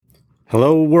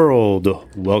Hello, world.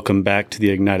 Welcome back to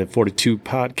the Ignited 42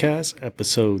 podcast,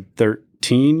 episode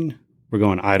 13. We're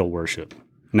going idol worship,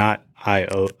 not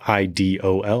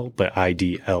IDOL, but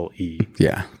IDLE.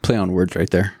 Yeah, play on words right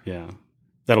there. Yeah,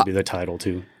 that'll be the title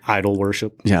too, idol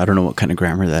worship. Yeah, I don't know what kind of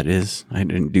grammar that is. I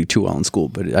didn't do too well in school,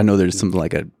 but I know there's something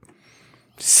like a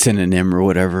synonym or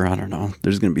whatever. I don't know.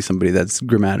 There's going to be somebody that's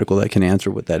grammatical that can answer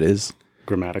what that is.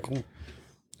 Grammatical?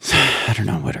 I don't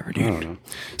know, whatever, dude. I don't know.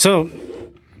 So,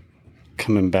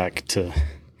 coming back to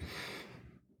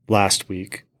last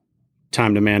week,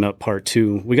 Time to Man Up Part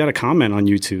 2, we got a comment on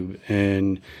YouTube,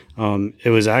 and it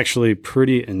was actually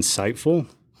pretty insightful.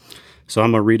 So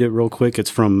I'm going to read it real quick. It's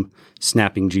from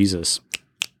Snapping Jesus.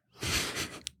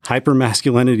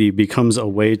 Hypermasculinity becomes a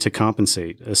way to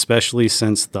compensate, especially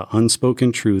since the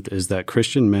unspoken truth is that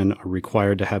Christian men are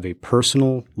required to have a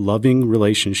personal, loving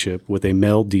relationship with a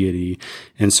male deity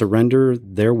and surrender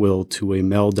their will to a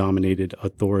male-dominated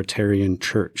authoritarian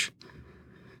church.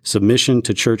 Submission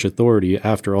to church authority,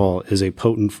 after all, is a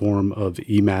potent form of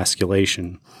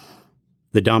emasculation.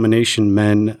 The domination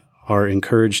men are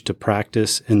encouraged to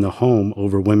practice in the home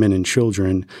over women and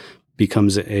children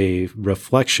becomes a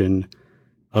reflection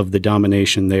of the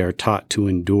domination they are taught to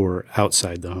endure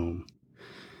outside the home.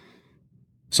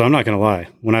 So I'm not going to lie.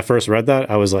 When I first read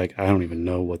that, I was like, I don't even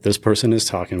know what this person is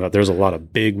talking about. There's a lot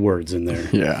of big words in there.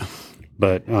 Yeah.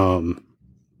 But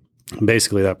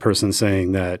basically that person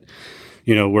saying that,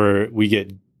 you know, we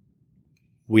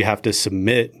have to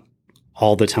submit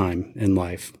all the time in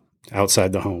life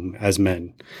outside the home as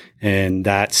men. And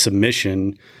that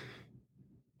submission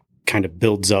kind of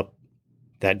builds up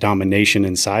that domination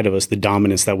inside of us, the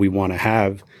dominance that we want to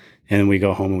have, and then we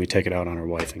go home and we take it out on our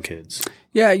wife and kids.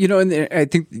 Yeah, you know, and I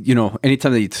think, you know,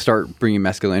 anytime that you start bringing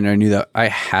masculinity, I knew that I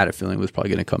had a feeling it was probably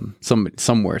going to come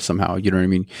somewhere, somehow, you know what I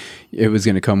mean? It was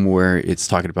going to come where it's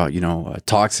talking about, you know,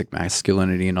 toxic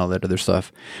masculinity and all that other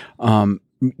stuff. You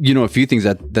know, a few things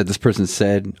that this person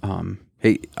said,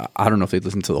 hey, I don't know if they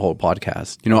listened to the whole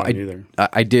podcast. You know,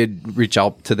 I did reach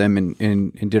out to them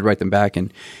and did write them back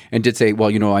and did say,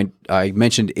 well, you know, I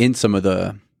mentioned in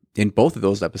both of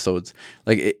those episodes,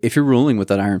 like if you're ruling with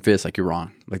an iron fist, like you're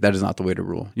wrong. Like that is not the way to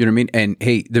rule. You know what I mean? And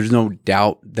hey, there's no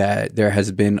doubt that there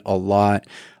has been a lot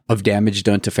of damage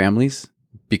done to families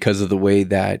because of the way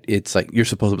that it's like you're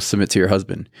supposed to submit to your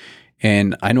husband.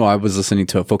 And I know I was listening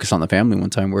to a Focus on the Family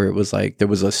one time where it was like there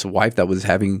was a wife that was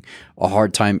having a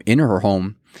hard time in her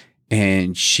home,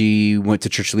 and she went to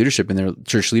church leadership, and their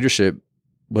church leadership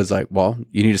was like, "Well,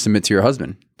 you need to submit to your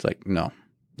husband." It's like, no,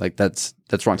 like that's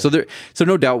wrong. So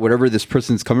no doubt, whatever this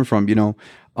person's coming from, you know,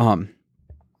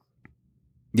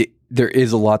 there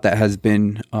is a lot that has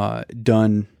been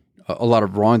done, a lot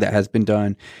of wrong that has been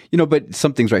done, you know. But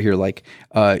some things right here, like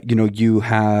you know, you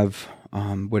have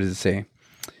what does it say?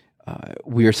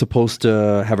 We are supposed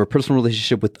to have a personal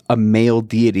relationship with a male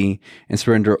deity and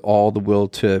surrender all the will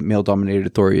to male-dominated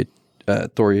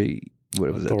authoritarian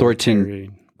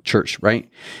church, right?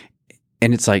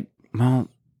 And it's like, well,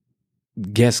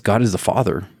 yes, God is the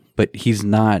Father, but He's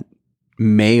not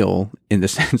male in the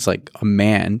sense like a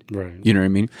man, right? You know what I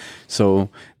mean? So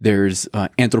there's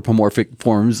anthropomorphic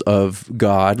forms of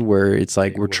God where it's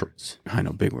like I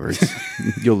know, big words.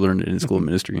 You'll learn it in school of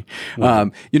ministry.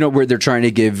 You know, where they're trying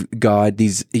to give God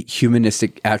these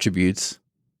humanistic attributes.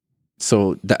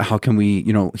 So that how can we,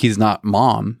 you know, He's not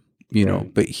mom, you know,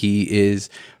 but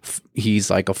he's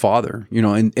like a father, you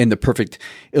know, and the perfect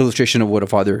illustration of what a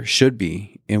father should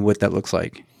be and what that looks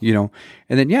like, you know.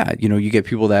 And then, yeah, you know, you get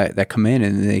people that come in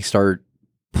and they start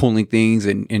pulling things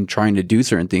and trying to do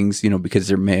certain things, you know, because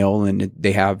they're male and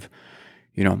they have,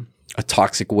 you know, a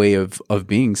toxic way of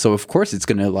being. So of course it's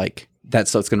going to like, that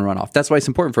stuff's going to run off. That's why it's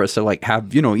important for us to like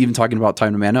have, you know, even talking about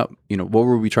time to man up, you know, what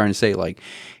were we trying to say? Like,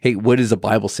 hey, what does the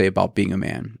Bible say about being a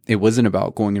man? It wasn't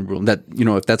about going and ruling that, you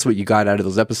know, if that's what you got out of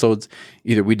those episodes,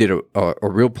 either we did a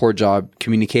real poor job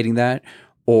communicating that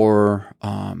or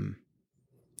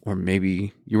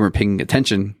maybe you weren't paying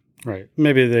attention. Right.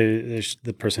 Maybe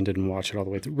the person didn't watch it all the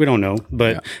way through. We don't know.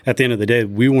 But at the end of the day,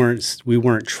 we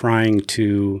weren't trying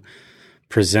to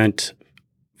present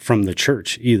from the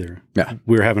church either. Yeah.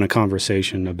 We were having a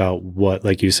conversation about what,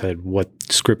 like you said, what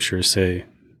scriptures say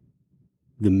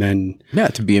the men. Yeah,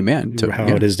 to be a man. How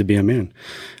it is to be a man.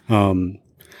 You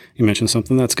mentioned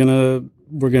something how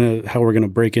we're gonna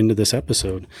break into this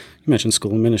episode. You mentioned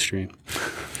school and ministry,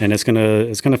 and it's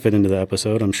gonna fit into the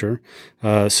episode, I'm sure.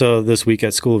 So this week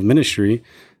at School of Ministry,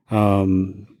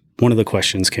 one of the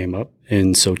questions came up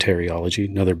in soteriology,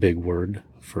 another big word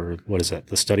for what is that?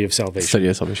 The study of salvation. Study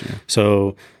of salvation. Yeah.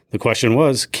 So the question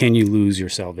was, can you lose your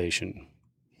salvation?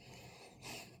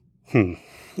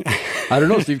 I don't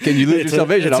know, Steve. Can you lose your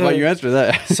salvation? How about you answer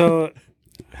that? So,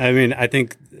 I mean, I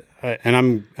think, and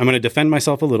I'm going to defend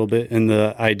myself a little bit in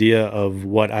the idea of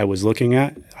what I was looking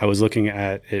at. I was looking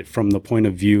at it from the point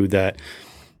of view that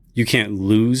you can't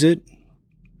lose it,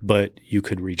 but you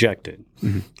could reject it,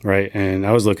 right? And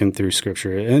I was looking through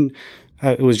scripture, and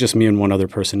it was just me and one other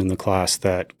person in the class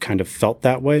that kind of felt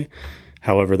that way.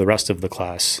 However, the rest of the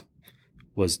class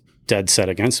was dead set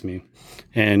against me.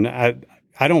 And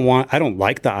I don't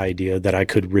like the idea that I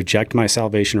could reject my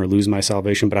salvation or lose my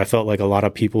salvation, but I felt like a lot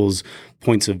of people's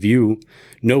points of view,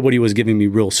 nobody was giving me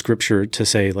real scripture to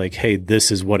say like, hey,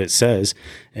 this is what it says.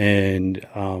 And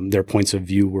their points of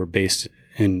view were based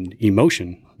in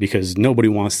emotion, because nobody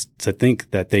wants to think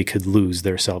that they could lose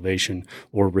their salvation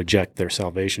or reject their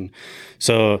salvation.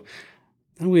 So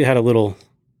we had a little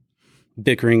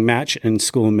bickering match in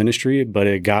school and ministry, but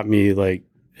it got me like,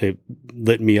 it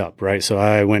lit me up, right? So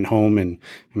I went home, and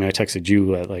I mean, I texted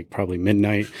you at like probably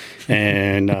midnight,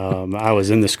 and I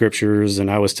was in the scriptures, and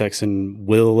I was texting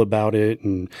Will about it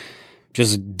and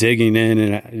just digging in.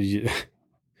 And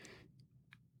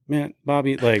man,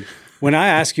 Bobby, like when I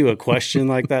ask you a question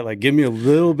like that, like give me a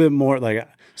little bit more, like,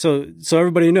 so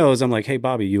everybody knows. I'm like, hey,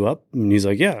 Bobby, you up? And he's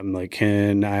like, yeah. I'm like,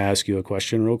 can I ask you a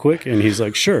question real quick? And he's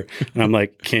like, sure. And I'm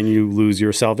like, can you lose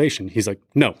your salvation? He's like,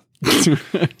 no.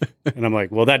 And I'm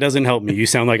like, well, that doesn't help me. You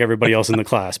sound like everybody else in the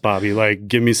class, Bobby. Like,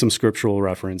 give me some scriptural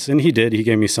reference. And he did. He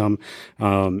gave me some.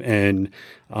 For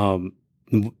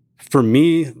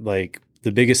me, like,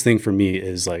 the biggest thing for me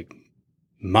is like,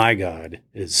 my God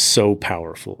is so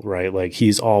powerful, right? Like,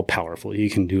 he's all powerful. He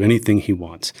can do anything he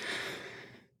wants.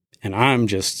 And I'm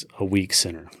just a weak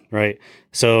sinner, right?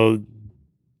 So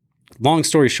long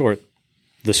story short,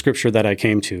 the scripture that I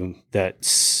came to that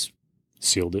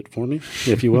sealed it for me,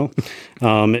 if you will,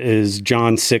 is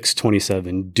John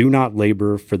 6:27. Do not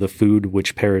labor for the food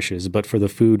which perishes, but for the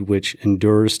food which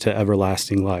endures to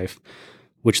everlasting life,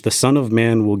 which the Son of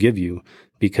Man will give you,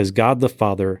 because God the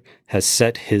Father has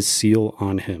set his seal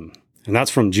on him. And that's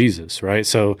from Jesus, right?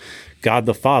 So God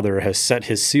the Father has set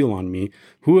his seal on me.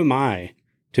 Who am I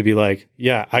to be like,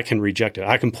 yeah, I can reject it.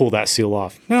 I can pull that seal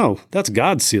off. No, that's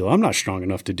God's seal. I'm not strong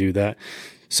enough to do that.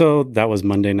 So that was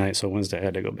Monday night. So Wednesday I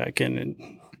had to go back in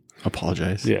and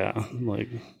apologize. Yeah, like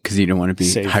because you don't want to be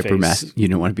you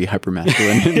don't want to be hyper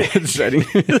masculine in that setting.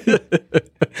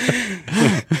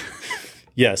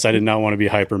 Yes, I did not want to be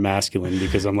hyper masculine,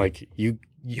 because I'm like,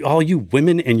 all you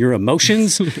women and your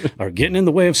emotions are getting in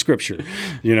the way of scripture,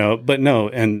 you know. But no,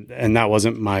 and that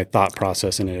wasn't my thought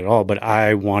process in it at all. But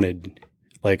I wanted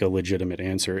like a legitimate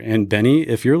answer. And Benny,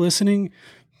 if you're listening,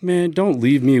 man, don't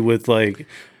leave me with like,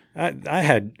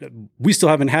 we still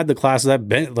haven't had the class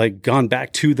that like gone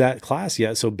back to that class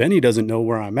yet. So Benny doesn't know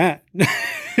where I'm at.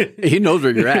 He knows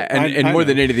where you're at. And more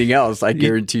than anything else, I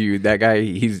guarantee you that guy,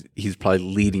 he's probably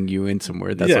leading you in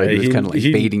somewhere. That's why he was kind of like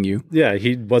baiting you. Yeah.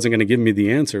 He wasn't going to give me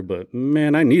the answer, but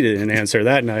man, I needed an answer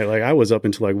that night. Like I was up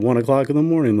until like 1 o'clock in the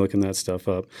morning looking that stuff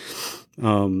up.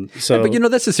 But you know,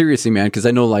 that's a serious thing, man. Cause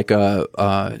I know like,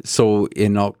 so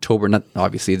in October, not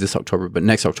obviously this October, but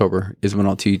next October is when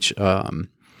I'll teach,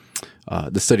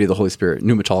 the study of the Holy Spirit,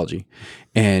 pneumatology.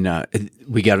 And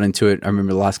we got into it. I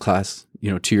remember the last class,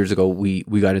 2 years ago, we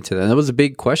got into that. And that was a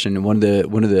big question. And one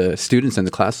of the students in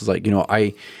the class was like,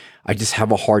 I just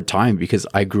have a hard time because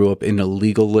I grew up in a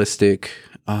legalistic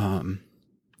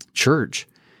church.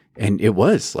 And it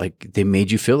was like they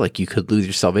made you feel like you could lose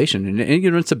your salvation, and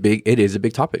it is a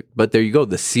big topic. But there you go,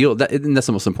 the seal. And that's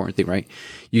the most important thing, right?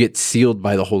 You get sealed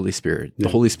by the Holy Spirit. The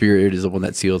Holy Spirit is the one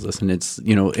that seals us, and it's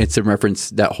in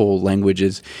reference. That whole language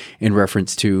is in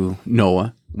reference to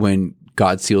Noah when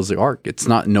God seals the ark. It's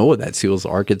not Noah that seals the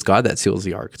ark; it's God that seals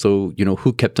the ark. So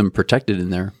who kept them protected in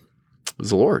there? It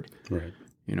was the Lord, right?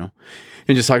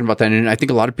 And just talking about that, and I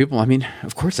think a lot of people, I mean,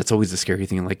 of course, that's always the scary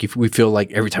thing. Like if we feel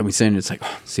like every time we sin, it's like,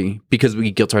 oh, see, because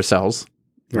we guilt ourselves,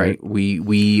 right?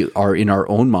 We are in our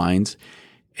own minds,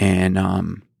 and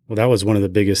well, that was one of the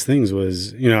biggest things.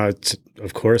 Was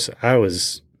of course, I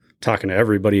was talking to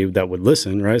everybody that would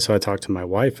listen, right? So I talked to my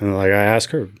wife, and like I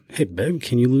asked her, "Hey, babe,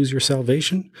 can you lose your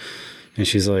salvation?" And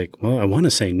she's like, "Well, I want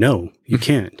to say no, you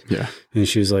can't." Yeah, and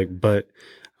she was like, "But."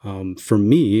 For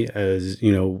me, as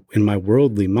in my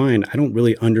worldly mind, I don't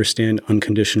really understand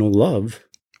unconditional love.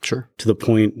 Sure. To the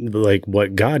point like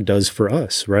what God does for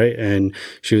us, right? And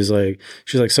she's like,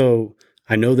 so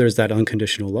I know there's that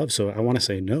unconditional love, so I want to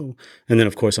say no. And then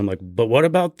of course I'm like, but what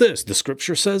about this? The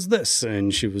scripture says this.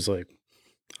 And she was like,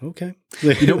 okay.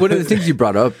 One of the things you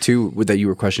brought up too, that you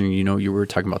were questioning, you were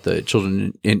talking about the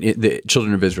children the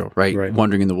children of Israel, right?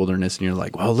 Wandering in the wilderness, and you're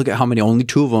like, well, look at how many, only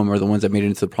 2 of them are the ones that made it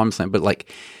into the promised land. But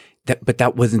like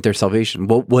that wasn't their salvation.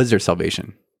 What was their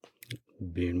salvation?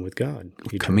 being with God.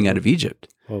 Coming out of Egypt.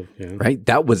 Oh, yeah. Right?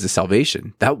 That was the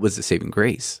salvation. That was the saving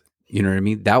grace. You know what I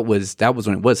mean? That was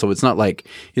when it was. So it's not like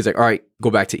he's like, all right, go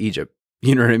back to Egypt.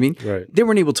 You know what I mean? Right. They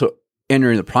weren't able to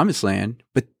enter in the promised land,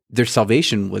 but their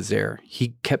salvation was there. He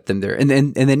kept them there. And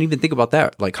then even think about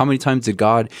that. Like, how many times did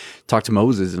God talk to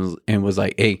Moses and was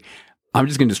like, hey, I'm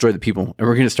just going to destroy the people and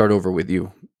we're going to start over with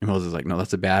you. And Moses was like, no,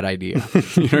 that's a bad idea.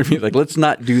 You know what I mean? Like, let's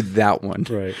not do that one.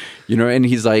 Right. You know, and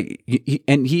he's like, he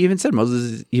even said,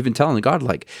 Moses is even telling God,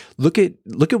 like, look at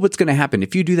what's going to happen.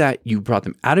 If you do that, you brought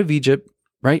them out of Egypt,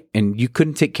 right? And you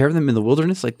couldn't take care of them in the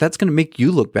wilderness. Like, that's going to make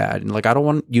you look bad. And like, I don't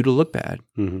want you to look bad,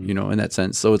 you know, in that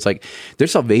sense. So it's like their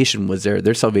salvation was there.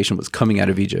 Their salvation was coming out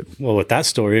of Egypt. Well, with that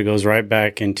story, it goes right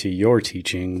back into your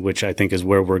teaching, which I think is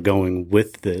where we're going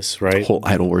with this, right? Whole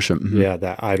idol worship. Mm-hmm. Yeah,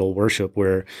 that idol worship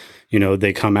where, you know,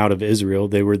 they come out of Israel.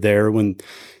 They were there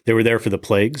for the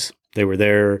plagues. They were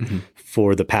there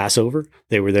for the Passover.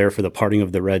 They were there for the parting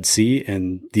of the Red Sea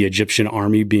and the Egyptian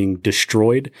army being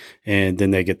destroyed. And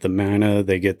then they get the manna,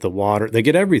 they get the water, they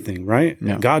get everything, right?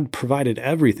 Yeah. God provided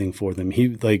everything for them.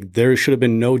 There should have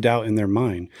been no doubt in their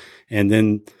mind. And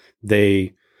then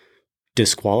they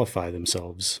disqualify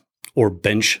themselves or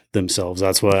bench themselves.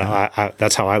 That's what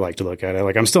that's how I like to look at it.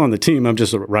 Like, I'm still on the team. I'm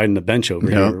just riding the bench over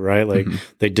here, right? Like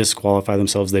they disqualify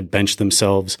themselves, they bench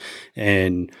themselves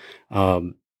and,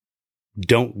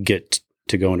 don't get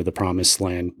to go into the promised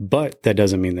land, but that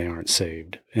doesn't mean they aren't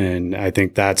saved. And I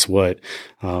think that's what,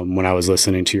 when I was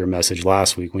listening to your message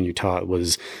last week, when you taught,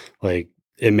 was like,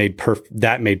 it made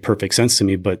perfect sense to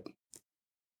me. But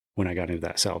when I got into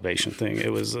that salvation thing,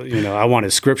 it was, you know, I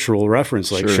wanted scriptural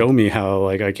reference, like show me how,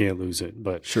 like, I can't lose it.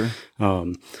 But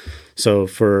so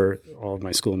for all of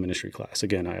my school and ministry class,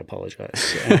 again, I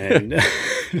apologize. And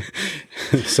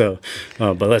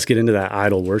but let's get into that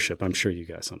idol worship. I'm sure you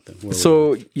got something.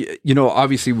 So, you know,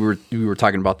 obviously we were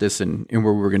talking about this and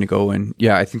where we were going to go. And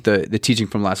yeah, I think the teaching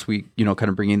from last week, you know, kind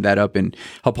of bringing that up and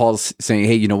how Paul's saying,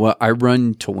 hey, you know what, I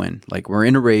run to win. Like, we're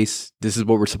in a race. This is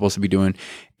what we're supposed to be doing.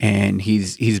 And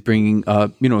he's bringing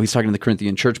up, you know, he's talking to the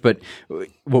Corinthian church. But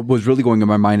what was really going in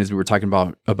my mind as we were talking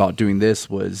about doing this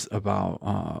was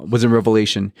in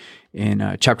Revelation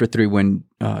in chapter 3 when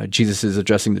Jesus is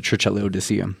addressing the church at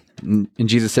Laodicea. And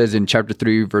Jesus says in chapter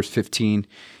 3, verse 15,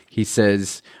 he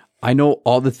says, I know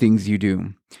all the things you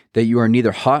do, that you are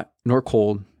neither hot nor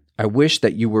cold. I wish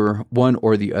that you were one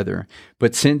or the other.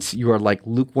 But since you are like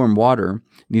lukewarm water,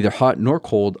 neither hot nor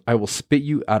cold, I will spit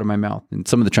you out of my mouth. And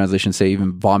some of the translations say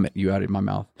even vomit you out of my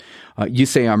mouth. You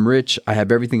say, I'm rich. I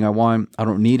have everything I want. I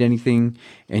don't need anything.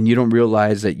 And you don't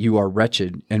realize that you are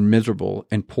wretched and miserable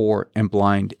and poor and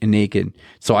blind and naked.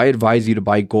 So I advise you to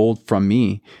buy gold from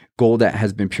me, gold that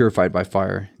has been purified by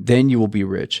fire. Then you will be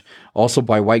rich. Also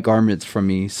buy white garments from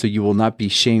me, so you will not be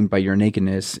shamed by your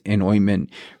nakedness, and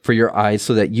ointment for your eyes,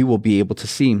 so that you will be able to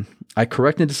see. I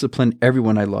correct and discipline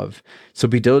everyone I love. So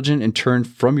be diligent and turn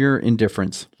from your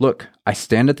indifference. Look, I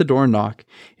stand at the door and knock.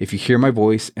 If you hear my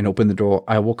voice and open the door,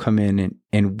 I will come in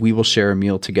and we will share a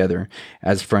meal together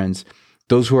as friends.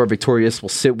 Those who are victorious will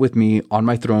sit with me on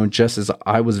my throne, just as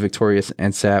I was victorious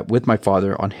and sat with my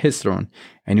Father on his throne.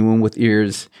 Anyone with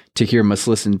ears to hear must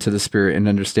listen to the Spirit and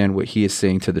understand what he is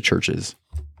saying to the churches.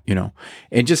 You know,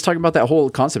 and just talking about that whole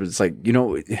concept, it's like, you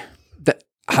know,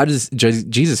 how does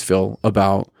Jesus feel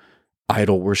about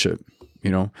idol worship?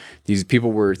 You know, these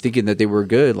people were thinking that they were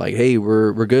good, like, hey,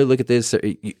 we're good, look at this.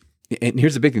 And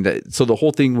here's the big thing, so the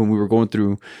whole thing when we were going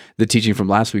through the teaching from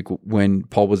last week, when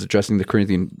Paul was addressing the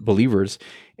Corinthian believers,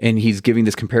 and he's giving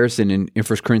this comparison in 1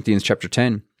 Corinthians chapter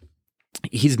 10,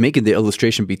 he's making the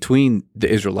illustration between the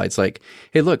Israelites, like,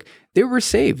 hey, look, they were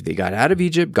saved. They got out of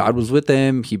Egypt. God was with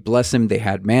them. He blessed them. They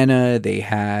had manna. They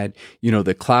had, you know,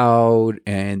 the cloud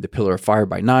and the pillar of fire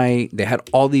by night. They had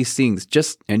all these things,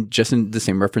 just in the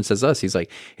same reference as us. He's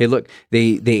like, hey, look,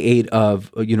 they ate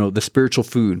of, you know, the spiritual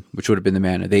food, which would have been the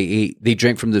manna. They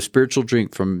drank from the spiritual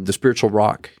drink, from the spiritual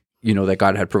rock, you know, that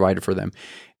God had provided for them.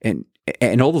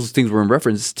 And all those things were in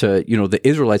reference to, you know, the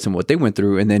Israelites and what they went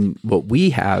through. And then what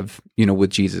we have, you know, with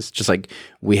Jesus, just like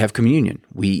we have communion,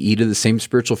 we eat of the same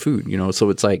spiritual food, you know? So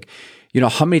it's like, you know,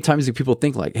 how many times do people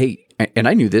think like, hey, and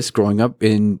I knew this growing up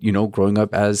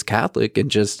as Catholic, and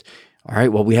just, all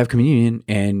right, well, we have communion.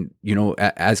 And, you know,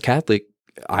 as Catholic,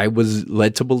 I was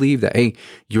led to believe that, hey,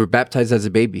 you were baptized as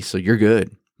a baby, so you're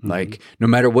good. Like, no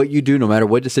matter what you do, no matter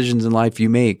what decisions in life you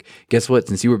make, guess what?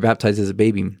 Since you were baptized as a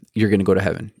baby, you're going to go to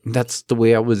heaven. And that's the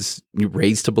way I was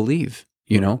raised to believe,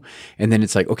 you know? And then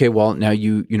it's like, okay, well, now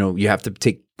you have to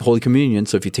take Holy Communion.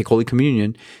 So if you take Holy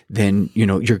Communion, then, you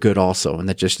know, you're good also. And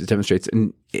that just demonstrates.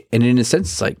 And in a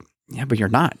sense, it's like, yeah, but you're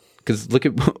not. Because look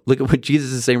at what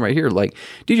Jesus is saying right here. Like,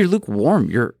 dude, you're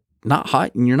lukewarm. You're not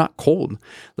hot and you're not cold.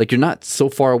 Like, you're not so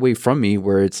far away from me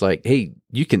where it's like, hey,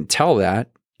 you can tell that,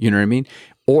 you know what I mean?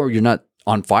 Or you're not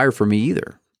on fire for me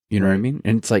either. You know what I mean?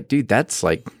 And it's like, dude, that's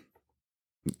like,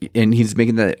 and he's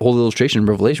making that whole illustration in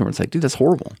Revelation where it's like, dude, that's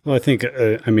horrible. Well, I think,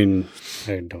 I mean,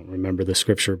 I don't remember the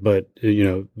scripture, but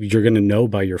you're going to know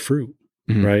by your fruit,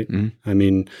 right? I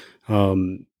mean,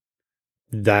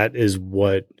 that is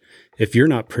what, if you're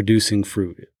not producing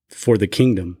fruit for the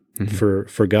kingdom,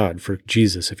 for God, for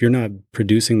Jesus, if you're not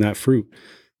producing that fruit,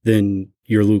 then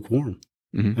you're lukewarm.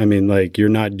 I mean, like, you're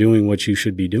not doing what you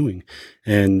should be doing.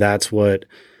 And that's what,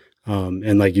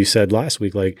 and like you said last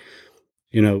week, like,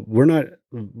 we're not,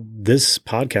 this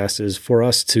podcast is for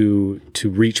us to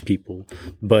reach people,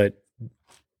 but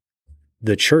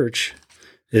the church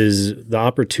is the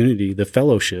opportunity, the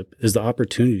fellowship is the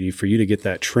opportunity for you to get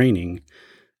that training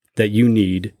that you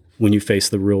need when you face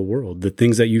the real world. The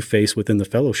things that you face within the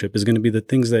fellowship is going to be the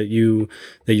things that you're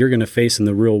going to face in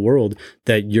the real world,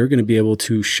 that you're going to be able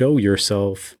to show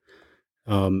yourself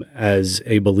as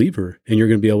a believer, and you're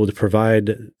going to be able to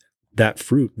provide that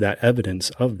fruit, that evidence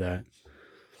of that.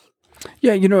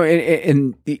 Yeah,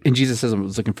 and Jesus says, I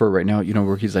was looking for it right now,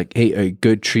 where he's like, hey, a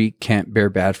good tree can't bear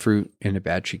bad fruit and a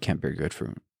bad tree can't bear good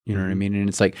fruit. You know what I mean? And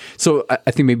it's like, so I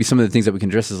think maybe some of the things that we can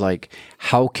address is like,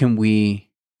 how can we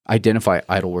identify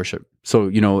idol worship?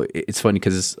 So, it's funny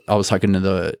because I was talking to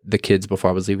the kids before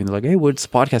I was leaving. They're like, hey, what's the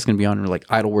podcast going to be on? And we're like,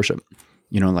 idol worship,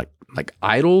 like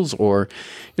idols, or,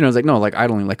 it's like, no, like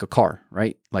idling, like a car,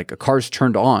 right? Like a car's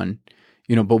turned on,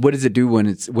 but what does it do when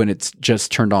it's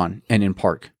just turned on and in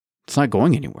park? It's not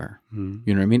going anywhere. You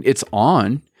know what I mean? It's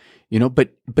on, but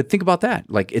think about that.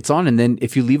 Like, it's on. And then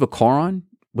if you leave a car on,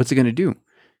 what's it going to do?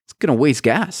 It's going to waste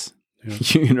gas. Yeah.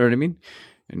 You know what I mean?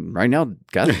 And right now,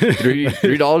 gas is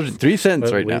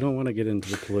 $3.03 right now. We don't want to get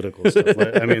into the political stuff.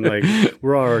 I mean, like,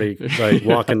 we're already like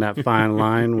walking that fine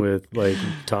line with like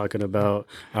talking about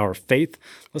our faith.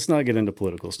 Let's not get into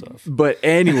political stuff. But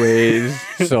anyways,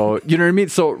 so, you know what I mean?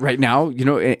 So right now,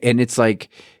 and it's like,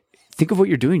 think of what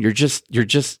you're doing. You're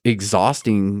just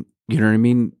exhausting, you know what I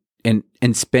mean?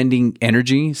 And spending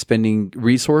energy, spending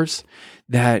resource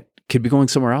that could be going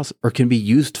somewhere else or can be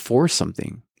used for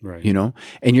something, right?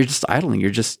 And you're just idling.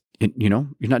 You're just, you're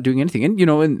not doing anything. And,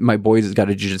 and my boys has got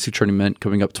a jiu-jitsu tournament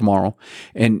coming up tomorrow.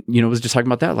 And, was just talking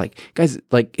about that. Like, guys,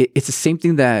 like it's the same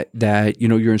thing that,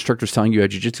 your instructor's telling you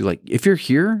at jiu-jitsu. Like, if you're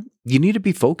here, you need to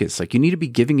be focused. Like, you need to be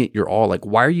giving it your all. Like,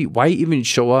 why even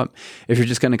show up if you're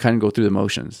just going to kind of go through the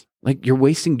motions? Like, you're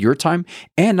wasting your time,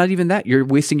 and not even that, you're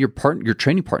wasting your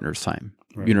training partner's time.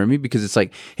 Right. You know what I mean? Because it's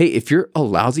like, hey, if you're a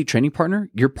lousy training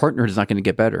partner, your partner is not going to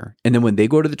get better. And then when they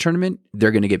go to the tournament, they're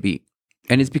going to get beat.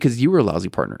 And it's because you were a lousy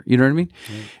partner. You know what I mean?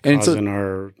 Yeah,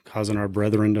 and causing our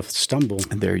brethren to stumble.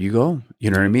 And there you go.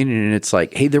 You know what I mean? And it's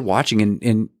like, hey, they're watching,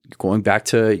 and going back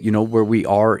to, where we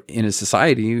are in a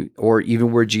society, or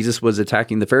even where Jesus was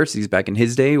attacking the Pharisees back in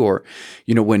his day, or,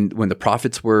 when the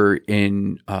prophets were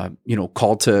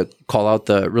called to call out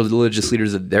the religious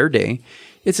leaders of their day.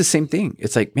 It's the same thing.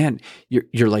 It's like, man,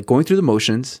 you're like going through the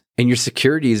motions, and your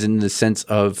security is in the sense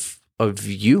of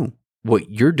you, what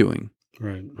you're doing.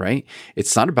 Right.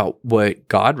 It's not about what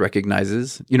God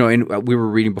recognizes, and we were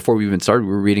reading before we even started,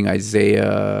 we were reading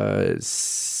Isaiah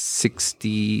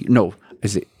 60. No,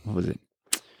 what was it?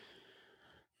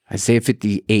 Isaiah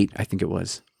 58, I think it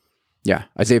was. Yeah.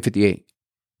 Isaiah 58.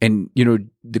 And,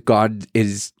 the God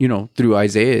is, through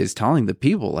Isaiah is telling the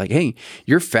people like, hey,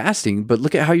 you're fasting, but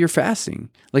look at how you're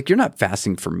fasting. Like, you're not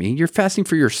fasting for me. You're fasting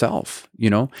for yourself,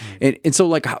 And so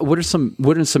like, what are some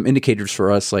indicators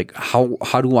for us? Like,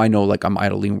 how do I know, like, I'm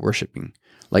idling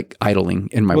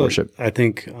in my worship? I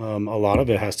think a lot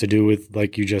of it has to do with,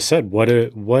 like you just said, what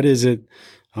is it?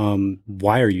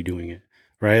 Why are you doing it?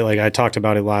 Right. Like, I talked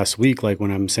about it last week. Like, when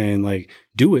I'm saying, like,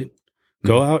 do it.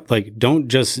 Go out, like, don't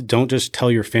just tell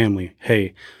your family,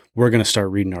 hey, we're going to start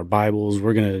reading our Bibles.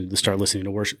 We're going to start listening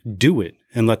to worship. Do it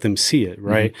and let them see it.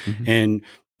 Right.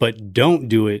 But don't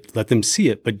do it. Let them see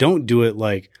it, but don't do it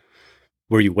like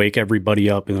where you wake everybody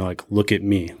up and like, look at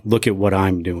me, look at what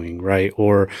I'm doing. Right.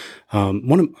 Or,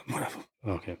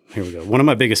 okay, here we go. One of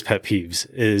my biggest pet peeves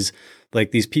is like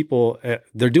these people,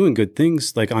 they're doing good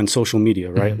things like on social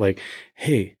media, right? Like,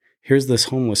 hey, here's this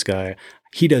homeless guy.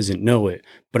 He doesn't know it,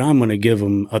 but I'm going to give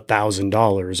him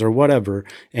 $1,000 or whatever.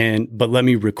 But let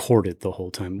me record it the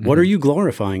whole time. What are you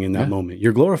glorifying in that moment?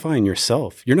 You're glorifying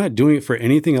yourself. You're not doing it for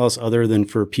anything else other than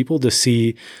for people to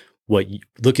see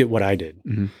look at what I did,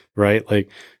 right? Like,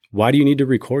 why do you need to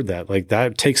record that? Like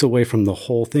that takes away from the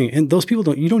whole thing. And those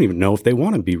people you don't even know if they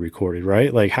want to be recorded,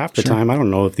 right? Like half the time, I don't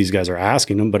know if these guys are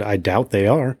asking them, but I doubt they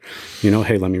are,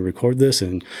 hey, let me record this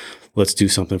and let's do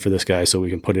something for this guy so we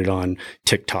can put it on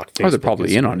TikTok, Facebook. Or they're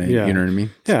probably in on it. Yeah. You know what I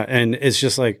mean? Yeah. And it's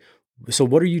just like, so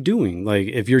what are you doing? Like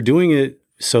if you're doing it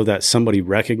so that somebody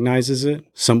recognizes it,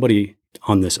 somebody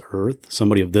on this earth,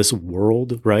 somebody of this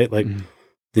world, right? Like,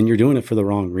 then you're doing it for the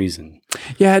wrong reason.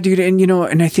 Yeah, dude. And,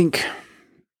 and I think,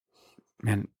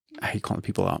 man, I hate calling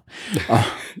people out.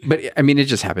 But I mean, it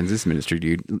just happens. This ministry,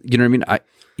 dude. You know what I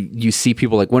mean? You see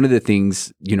people like one of the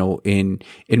things, in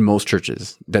most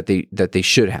churches that they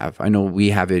should have. I know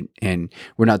we have it and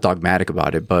we're not dogmatic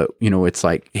about it, but it's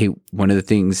like, hey, one of the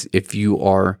things, if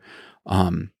you're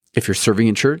serving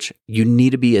in church, you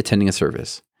need to be attending a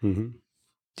service. Mm-hmm.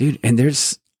 Dude. And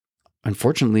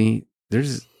unfortunately,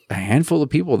 there's a handful of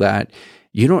people that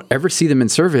you don't ever see them in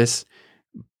service,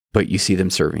 but you see them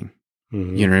serving.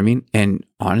 Mm-hmm. You know what I mean? And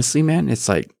honestly, man, it's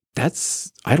like,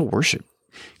 that's idol worship.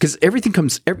 Because everything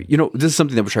comes, this is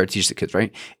something that we try to teach the kids,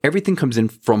 right? Everything comes in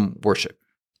from worship.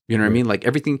 You know what I mean? Like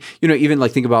everything, even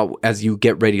like think about as you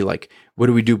get ready, like what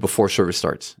do we do before service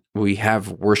starts? We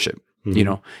have worship.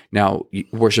 Mm-hmm. Now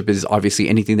worship is obviously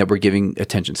anything that we're giving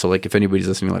attention. So like if anybody's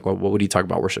listening, like, well, what would you talk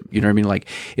about worship? You know what I mean? Like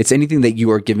it's anything that you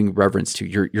are giving reverence to.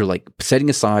 You're like setting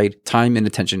aside time and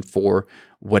attention for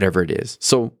whatever it is.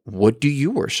 So what do you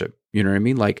worship? You know what I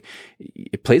mean? Like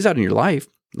it plays out in your life.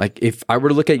 Like if I were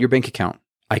to look at your bank account,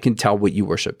 I can tell what you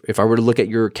worship. If I were to look at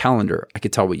your calendar, I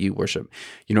could tell what you worship.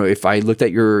 If I looked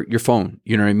at your phone,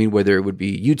 you know what I mean? Whether it would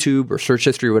be YouTube or search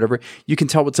history or whatever, you can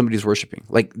tell what somebody's worshiping.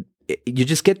 Like you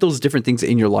just get those different things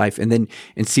in your life and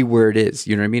see where it is,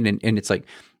 you know what I mean? And it's like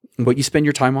what you spend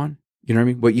your time on, you know what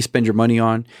I mean? What you spend your money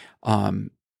on,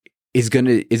 is going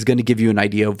to give you an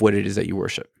idea of what it is that you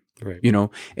worship. Right.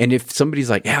 And if somebody's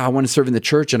like, yeah, I want to serve in the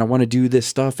church and I want to do this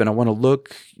stuff and I want to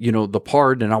look, the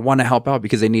part and I want to help out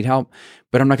because they need help,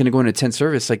 but I'm not going to go and attend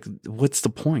service. Like, what's the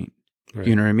point? Right.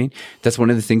 You know what I mean? That's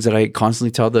one of the things that I constantly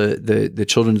tell the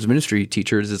children's ministry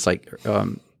teachers. It's like,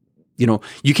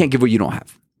 you can't give what you don't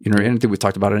have. And I think we've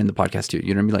talked about it in the podcast too.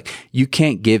 You know what I mean? Like you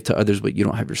can't give to others what you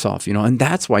don't have yourself, and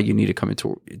that's why you need to come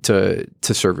into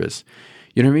to service.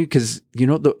 You know what I mean? Because,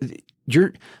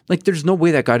 you're like, there's no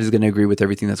way that God is going to agree with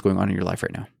everything that's going on in your life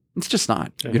right now. It's just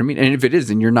not, you know what I mean? And if it is,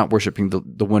 then you're not worshiping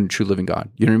the one true living God.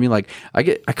 You know what I mean? Like I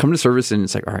come to service and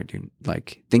it's like, all right, dude,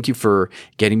 like, thank you for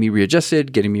getting me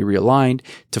readjusted, getting me realigned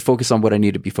to focus on what I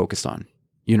need to be focused on.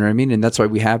 You know what I mean? And that's why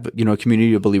we have, a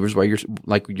community of believers, why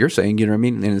you're saying, you know what I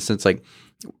mean? In a sense, like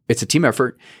it's a team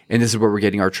effort and this is where we're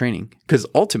getting our training. Because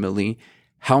ultimately,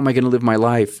 how am I going to live my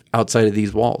life outside of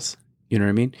these walls? You know what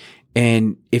I mean?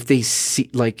 And if they see,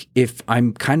 like, if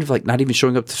I'm kind of like not even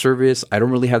showing up to service, I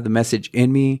don't really have the message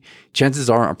in me, chances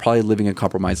are I'm probably living a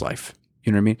compromised life.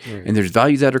 You know what I mean? Right. And there's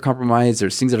values that are compromised.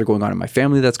 There's things that are going on in my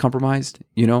family that's compromised,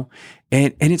 and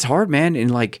it's hard, man.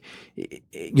 And like,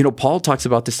 Paul talks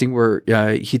about this thing where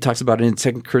he talks about it in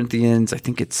 2 Corinthians, I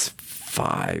think it's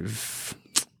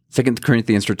 2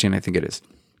 Corinthians 13, I think it is,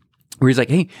 where he's like,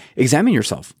 hey, examine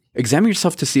yourself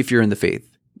to see if you're in the faith.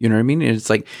 You know what I mean? And it's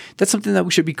like, that's something that we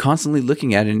should be constantly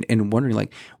looking at and wondering,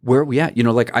 like, where are we at?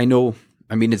 Like, I know,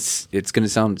 I mean, it's going to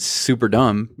sound super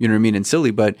dumb, you know what I mean? And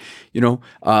silly, but,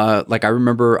 like I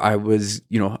remember I was,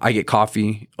 I get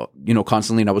coffee,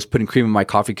 constantly, and I was putting cream in my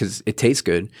coffee because it tastes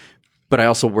good. But I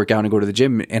also work out and go to the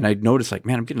gym, and I noticed, like,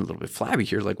 man, I'm getting a little bit flabby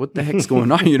here. Like, what the heck's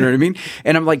going on? You know what I mean?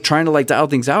 And I'm like trying to like dial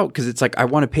things out because it's like I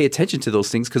want to pay attention to those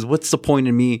things, because what's the point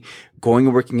in me going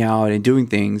and working out and doing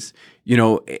things,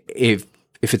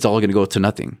 if it's all going to go to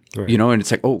nothing, right. And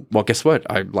it's like, oh, well, guess what?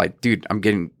 I'm like, dude, I'm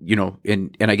getting,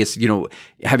 and I guess,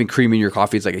 having cream in your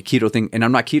coffee is like a keto thing, and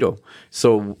I'm not keto.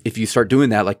 So if you start doing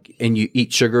that, like, and you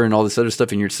eat sugar and all this other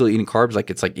stuff and you're still eating carbs, like,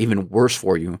 it's like even worse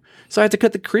for you. So I had to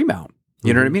cut the cream out.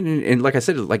 You know what I mean? And like I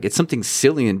said, like, it's something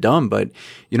silly and dumb, but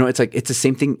it's like, it's the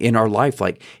same thing in our life.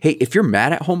 Like, hey, if you're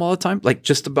mad at home all the time, like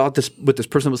just about this, what this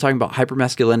person was talking about,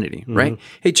 hypermasculinity, right?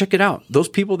 Hey, check it out. Those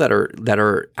people that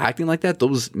are acting like that,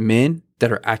 those men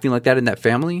that are acting like that in that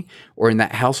family or in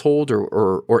that household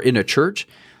or in a church,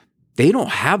 they don't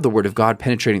have the word of God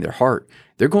penetrating their heart.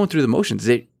 They're going through the motions.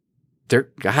 They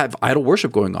have idol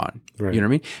worship going on. Right. You know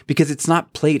what I mean? Because it's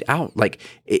not played out. Like,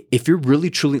 if you're really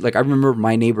truly, like, I remember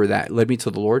my neighbor that led me to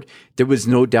the Lord, there was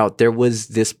no doubt there was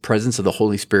this presence of the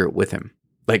Holy Spirit with him.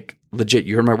 Like, legit,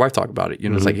 you heard my wife talk about it.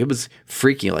 It's like, it was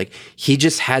freaky. Like, he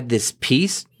just had this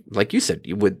peace, like you said,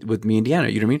 with me and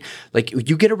Deanna, you know what I mean? Like,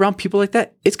 you get around people like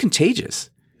that, it's contagious.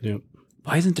 Yep.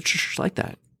 Why isn't the church like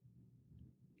that?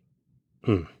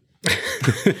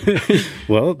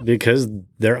 Well, because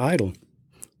they're idle.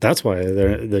 That's why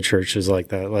the church is like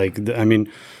that. Like, I mean,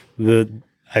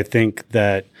 I think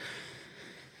that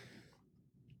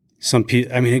some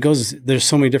people, I mean, there's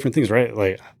so many different things, right?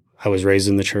 Like, I was raised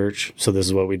in the church, so this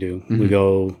is what we do. Mm-hmm. We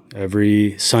go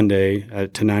every Sunday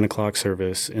to 9:00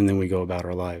 service, and then we go about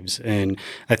our lives. And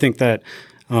I think that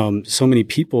so many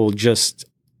people just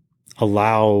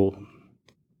allow,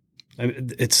 I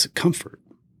mean, it's comfort,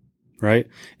 right?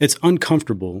 It's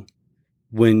uncomfortable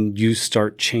when you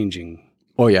start changing.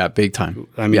 Oh yeah, big time.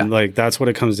 I mean, like, that's what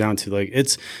it comes down to. Like,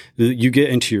 you get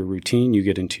into your routine, you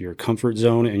get into your comfort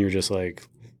zone, and you're just like,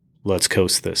 let's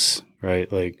coast this,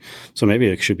 right? Like, so maybe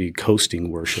it should be coasting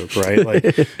worship, right? Like,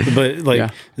 but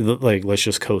like, like, let's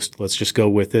just coast. Let's just go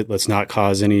with it. Let's not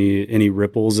cause any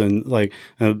ripples. And like,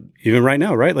 even right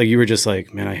now, right? Like, you were just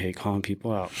like, man, I hate calling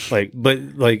people out. Like, but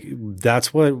like,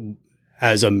 that's what,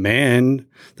 as a man,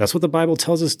 that's what the Bible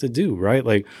tells us to do, right?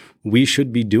 Like, we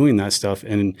should be doing that stuff,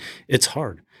 and it's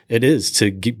hard. It is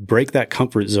to break that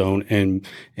comfort zone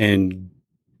and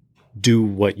do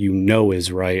what you know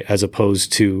is right, as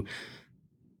opposed to,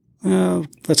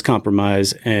 let's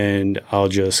compromise and I'll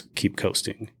just keep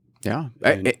coasting. Yeah.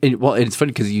 And it's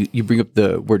funny because you bring up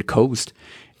the word coast,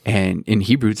 and in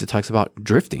Hebrews it talks about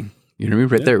drifting. You know what I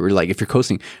mean? Right there. We're like, if you're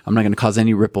coasting, I'm not going to cause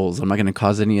any ripples. I'm not going to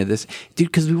cause any of this. Dude,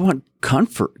 because we want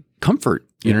comfort.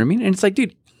 You know what I mean? And it's like,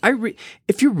 dude,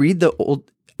 if you read the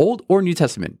Old or New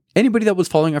Testament, anybody that was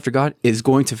following after God is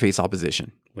going to face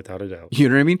opposition. Without a doubt. You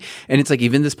know what I mean? And it's like,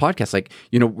 even this podcast, like,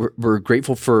 you know, we're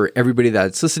grateful for everybody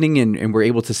that's listening, and we're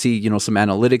able to see, you know, some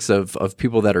analytics of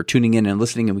people that are tuning in and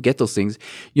listening, and we get those things.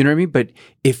 You know what I mean? But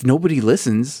if nobody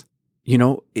listens, you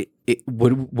know,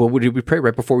 what did we pray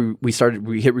right before we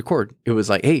hit record? It was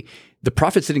like, hey, the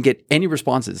prophets didn't get any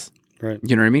responses. Right.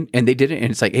 You know what I mean? And they didn't. And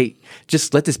it's like, hey,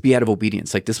 just let this be out of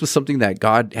obedience. Like, this was something that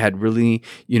God had really,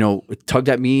 you know, tugged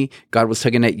at me. God was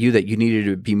tugging at you that you needed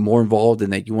to be more involved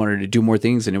and that you wanted to do more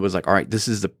things. And it was like, all right, this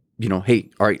is the, you know, hey,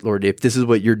 all right, Lord, if this is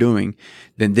what you're doing,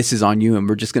 then this is on you. And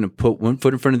we're just going to put one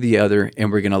foot in front of the other,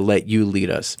 and we're going to let you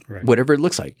lead us, whatever it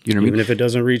looks like. You know what I mean? Even if it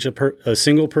doesn't reach a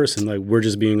single person, like, we're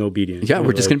just being obedient. Yeah,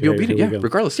 we're just going to be obedient. Yeah,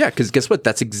 regardless. Yeah, because guess what?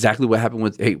 That's exactly what happened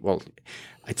with, hey, well,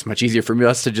 it's much easier for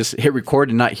us to just hit record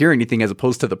and not hear anything, as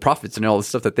opposed to the prophets and all the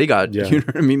stuff that they got, you know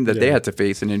what I mean, that they had to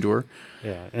face and endure.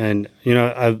 Yeah. And, you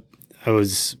know, I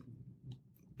was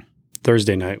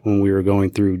Thursday night when we were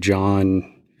going through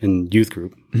John in youth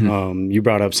group. Mm-hmm. You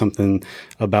brought up something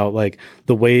about, like,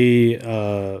 the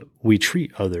way we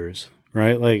treat others,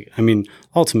 right? Like, I mean,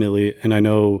 ultimately, and I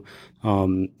know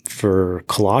for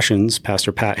Colossians,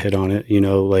 Pastor Pat hit on it, you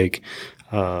know, like,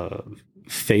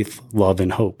 faith, love,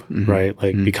 and hope, right?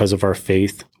 Like, because of our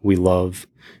faith, we love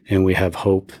and we have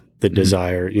hope, the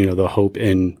desire, you know, the hope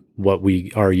in what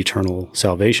our eternal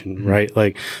salvation, right?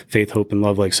 Like, faith, hope, and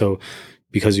love. Like, so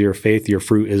because of your faith, your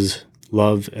fruit is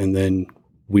love, and then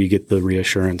we get the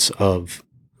reassurance of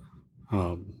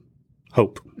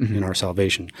hope in our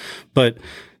salvation. But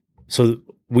so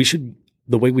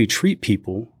the way we treat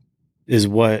people is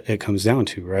what it comes down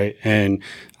to, right? And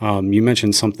you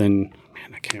mentioned something,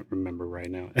 man, I can't remember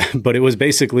right now, but it was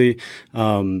basically,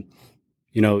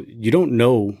 you know, you don't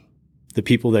know the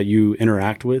people that you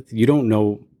interact with. You don't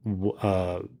know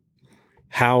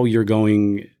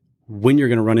when you're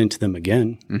going to run into them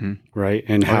again, right?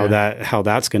 And how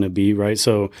that's going to be, right?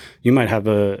 So you might have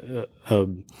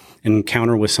an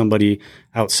encounter with somebody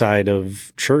outside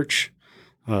of church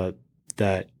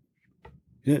that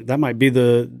might be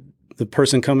the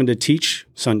person coming to teach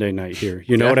Sunday night here.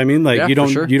 You know what I mean? Like, you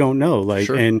don't know, like,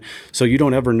 and so you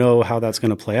don't ever know how that's going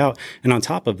to play out. And on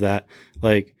top of that,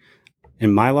 like,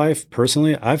 in my life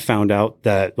personally, I've found out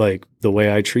that, like, the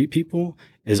way I treat people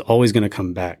is always going to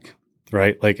come back.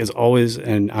 Right? Like, it's always,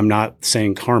 and I'm not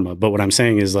saying karma, but what I'm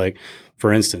saying is, like,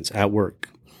 for instance, at work,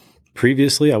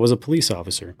 previously I was a police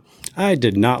officer. I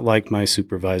did not like my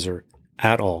supervisor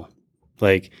at all.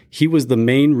 Like, he was the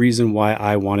main reason why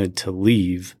I wanted to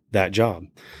leave that job.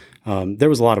 There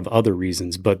was a lot of other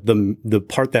reasons, but the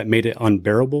part that made it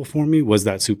unbearable for me was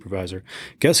that supervisor.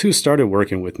 Guess who started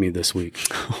working with me this week?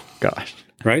 Oh, gosh.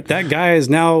 Right? That guy is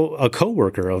now a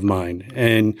coworker of mine.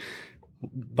 And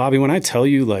Bobby, when I tell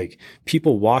you, like,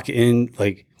 people walk in,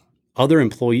 like, other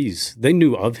employees, they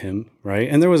knew of him, right?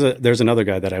 And there's another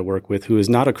guy that I work with who is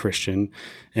not a Christian,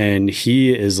 and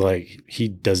he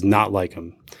does not like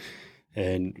him.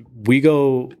 And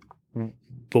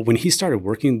but when he started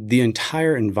working, the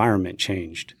entire environment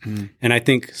changed. And I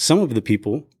think some of the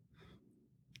people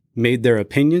made their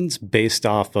opinions based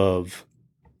off of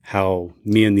how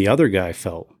me and the other guy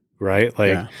felt, right?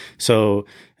 Like, so,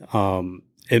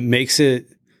 it makes it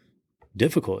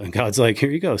difficult. And God's like,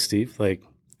 here you go, Steve. Like,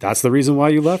 that's the reason why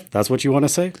you left. That's what you want to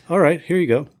say. All right, here you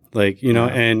go. Like, you know,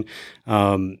 and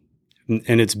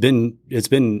it's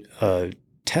been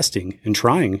testing and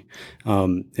trying.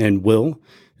 And Will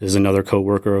is another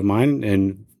coworker of mine,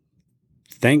 and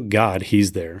thank God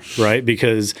he's there, right?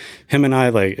 Because him and I,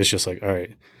 like, it's just like, all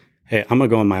right, hey, I'm gonna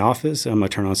go in my office, I'm gonna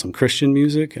turn on some Christian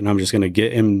music, and I'm just gonna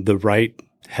get in the right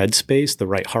headspace, the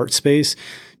right heart space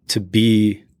to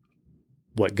be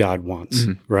what God wants,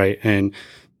 right? And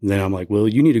then I'm like, well,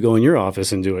 you need to go in your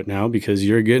office and do it now because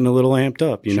you're getting a little amped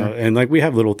up, you know? And like, we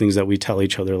have little things that we tell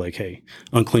each other, like, hey,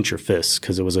 unclench your fists,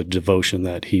 because it was a devotion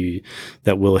that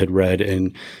Will had read,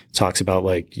 and talks about,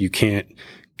 like,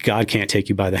 God can't take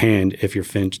you by the hand if your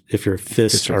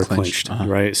fists are clenched,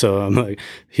 right? So I'm like,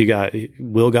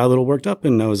 Will got a little worked up,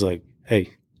 and I was like,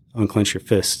 hey, unclench your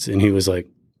fists. And he was like,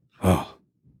 oh,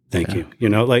 thank you. You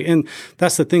know, like, and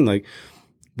that's the thing, like,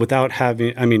 without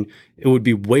having, I mean, it would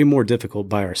be way more difficult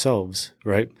by ourselves,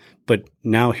 right? But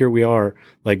now here we are,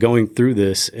 like, going through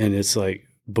this, and it's like,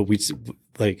 but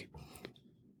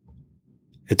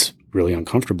it's really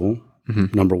uncomfortable.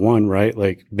 Number one, right?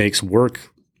 Like, makes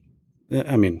work.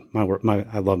 I mean,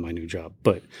 I love my new job,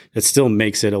 but it still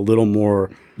makes it a little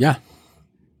more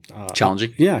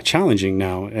challenging. Challenging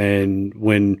now. And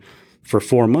when for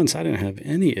 4 months I didn't have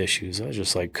any issues, I was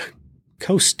just like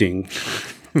coasting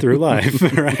through life,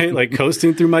 right? Like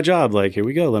coasting through my job. Like, here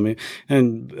we go. I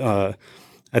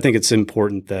think it's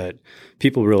important that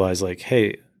people realize, like,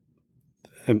 hey,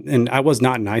 and I was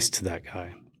not nice to that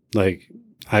guy. Like,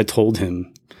 I told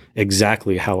him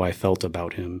exactly how I felt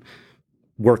about him.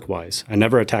 Work-wise. I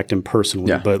never attacked him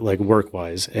personally, but like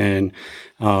work-wise. And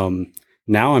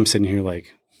now I'm sitting here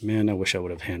like, man, I wish I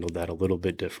would have handled that a little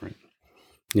bit different.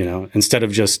 You know, instead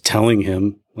of just telling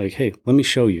him, like, hey, let me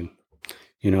show you.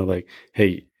 You know, like,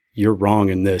 hey, you're wrong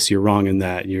in this, you're wrong in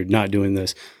that, you're not doing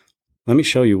this. Let me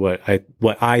show you what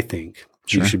I think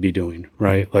you should be doing,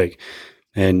 right? Like,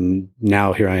 and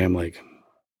now here I am, like,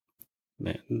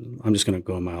 man, I'm just going to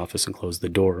go in my office and close the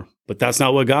door. But that's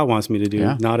not what God wants me to do.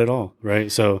 Yeah. Not at all.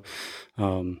 Right. So,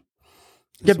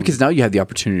 because now you have the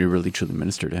opportunity to really truly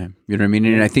minister to him. You know what I mean?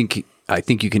 And I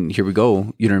think you can, here we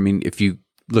go. You know what I mean? If you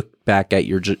look back at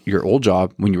your old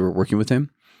job when you were working with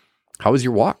him, how was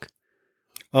your walk?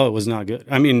 Oh, it was not good.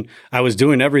 I mean, I was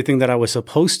doing everything that I was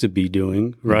supposed to be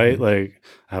doing, right? Like,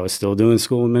 I was still doing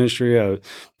school ministry. I was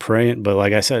praying. But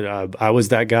like I said, I was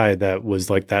that guy that was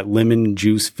like that lemon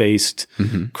juice faced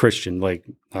Christian. Like,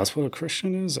 that's what a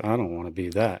Christian is. I don't want to be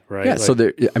that, right? Yeah.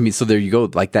 Like, so there you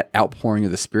go. Like, that outpouring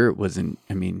of the Spirit wasn't,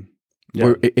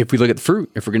 if we look at the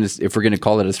fruit, if we're going to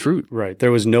call it as fruit. Right.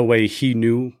 There was no way he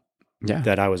knew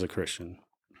that I was a Christian.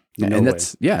 No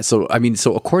way. So, I mean,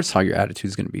 so of course how your attitude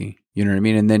is going to be, you know what I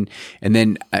mean? And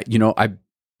then, you know, I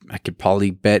could probably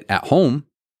bet at home,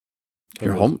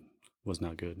 home was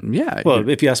not good. Yeah. Well,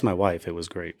 if you ask my wife, it was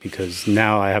great because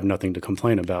now I have nothing to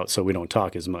complain about. So we don't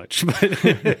talk as much.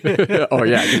 Oh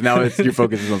yeah. Cause now your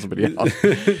focus is on somebody else.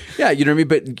 Yeah. You know what I mean?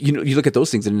 But you know, you look at those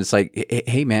things and it's like,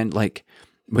 hey man, like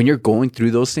when you're going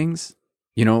through those things,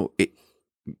 you know,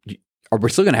 we're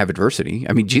still going to have adversity.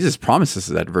 I mean, Jesus promises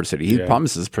that adversity. He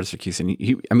promises persecution.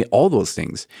 All those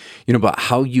things, you know, but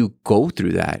how you go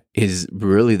through that is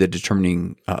really the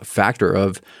determining factor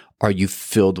of, are you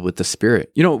filled with the Spirit?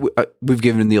 You know, we've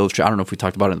given the illustration. I don't know if we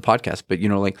talked about it in the podcast, but you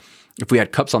know, like if we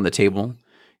had cups on the table,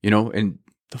 you know, and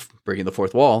breaking the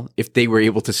fourth wall, if they were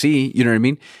able to see, you know what I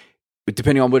mean? But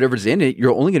depending on whatever's in it,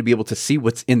 you're only going to be able to see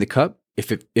what's in the cup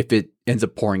if it ends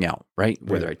up pouring out, right?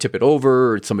 Whether I tip it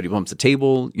over or somebody bumps the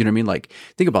table, you know what I mean? Like,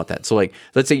 think about that. So like,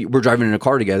 let's say we're driving in a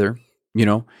car together, you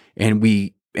know, and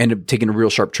we end up taking a real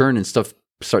sharp turn and stuff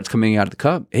starts coming out of the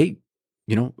cup. Hey,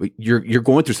 you know, you're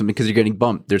going through something because you're getting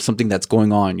bumped. There's something that's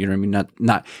going on, you know what I mean?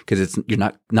 Not because you're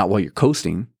not while you're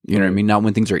coasting, you know what I mean? Not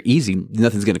when things are easy,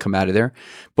 nothing's going to come out of there.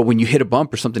 But when you hit a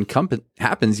bump or something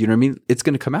happens, you know what I mean? It's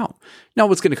going to come out. Now,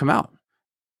 what's going to come out?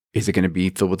 Is it going to be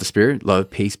filled with the Spirit, love,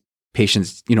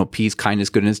 patience, you know, peace, kindness,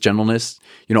 goodness, gentleness,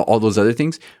 you know, all those other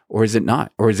things? Or is it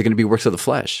not? Or is it going to be works of the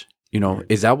flesh? You know,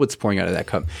 is that what's pouring out of that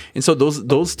cup? And so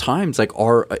those times like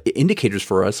are indicators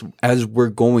for us as we're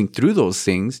going through those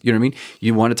things. You know what I mean?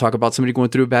 You want to talk about somebody going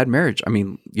through a bad marriage. I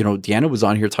mean, you know, Deanna was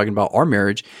on here talking about our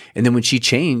marriage. And then when she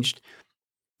changed,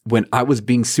 when I was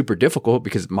being super difficult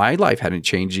because my life hadn't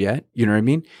changed yet, you know what I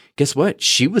mean? Guess what?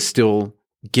 She was still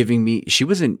giving me, she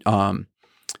wasn't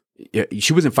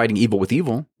fighting evil with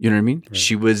evil. You know what I mean? Right.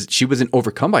 She wasn't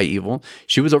overcome by evil.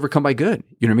 She was overcome by good.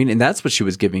 You know what I mean? And that's what she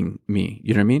was giving me.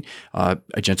 You know what I mean?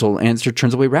 A gentle answer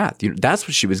turns away wrath. You know, that's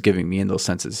what she was giving me in those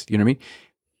senses. You know what I mean?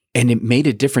 And it made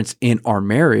a difference in our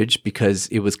marriage because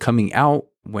it was coming out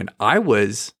when I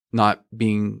was not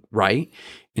being right.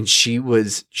 And she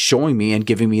was showing me and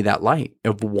giving me that light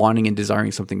of wanting and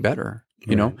desiring something better.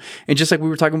 You know, and just like we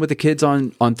were talking with the kids on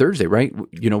Thursday, right?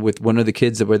 You know, with one of the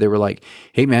kids where they were like,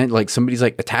 "Hey, man, like somebody's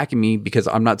like attacking me because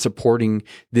I'm not supporting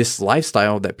this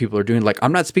lifestyle that people are doing. Like,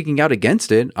 I'm not speaking out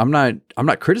against it. I'm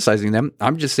not criticizing them.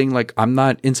 I'm just saying like I'm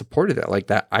not in support of that. Like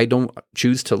that, I don't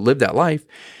choose to live that life,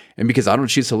 and because I don't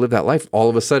choose to live that life, all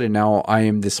of a sudden now I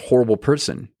am this horrible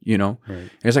person. You know, and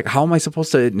it's like, how am I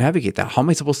supposed to navigate that? How am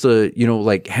I supposed to, you know,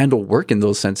 like handle work in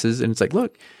those senses? And it's like,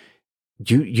 look,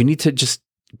 you need to just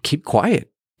keep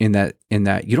quiet in that.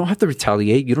 You don't have to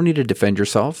retaliate. You don't need to defend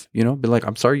yourself, you know, be like,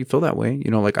 I'm sorry you feel that way. You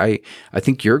know, like I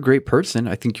think you're a great person.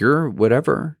 I think you're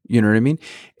whatever, you know what I mean?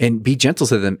 And be gentle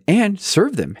to them and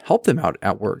serve them, help them out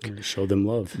at work. Show them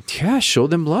love. Yeah. Show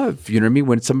them love. You know what I mean?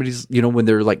 When somebody's, you know, when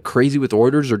they're like crazy with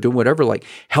orders or doing whatever, like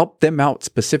help them out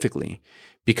specifically.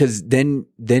 Because then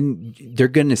they're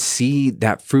going to see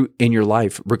that fruit in your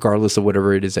life, regardless of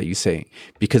whatever it is that you say,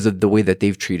 because of the way that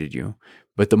they've treated you.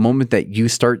 But the moment that you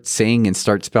start saying and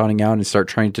start spouting out and start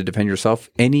trying to defend yourself,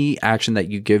 any action that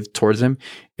you give towards them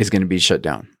is going to be shut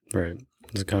down. Right.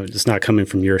 It's not coming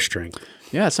from your strength.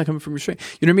 Yeah, it's not coming from your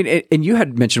strength. You know what I mean? And you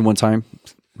had mentioned one time,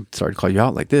 sorry to call you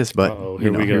out like this, but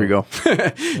here we go.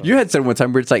 You had said one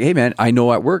time where it's like, hey man, I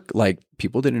know at work, like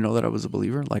people didn't know that I was a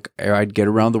believer. Like I'd get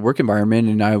around the work environment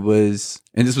and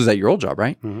this was at your old job,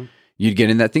 right? Mm-hmm. You'd get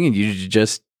in that thing and you'd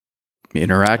just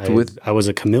interact with. I was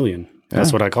a chameleon.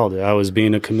 That's what I called it. I was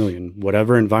being a chameleon.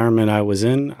 Whatever environment I was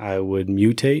in, I would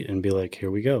mutate and be like,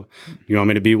 here we go. You want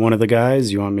me to be one of the guys? What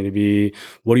do you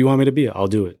want me to be? I'll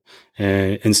do it.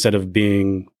 And instead of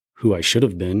being who I should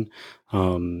have been,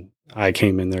 I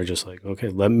came in there just like, okay,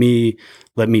 let me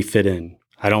fit in.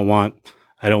 I don't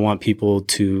want people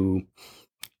to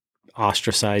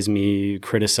ostracize me,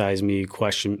 criticize me,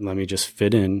 question. Let me just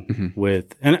fit in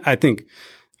with, and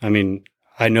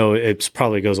I know it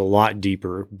probably goes a lot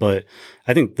deeper, but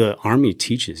I think the Army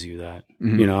teaches you that.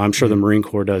 Mm-hmm. You know, I'm sure the Marine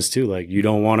Corps does too. Like, you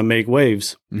don't want to make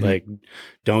waves. Mm-hmm. Like,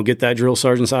 don't get that drill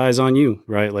sergeant's eyes on you,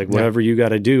 right? Like, whatever you got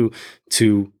to do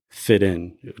to fit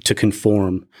in, to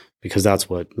conform, because that's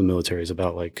what the military is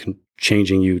about, like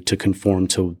changing you to conform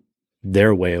to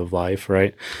their way of life,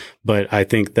 right? But I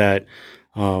think that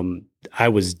I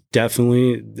was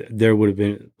definitely, there would have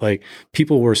been like,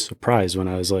 people were surprised when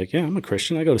I was like, yeah, I'm a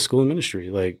Christian. I go to school in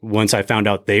ministry. Like, once I found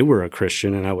out they were a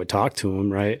Christian and I would talk to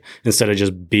them, right? Instead of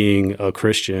just being a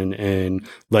Christian and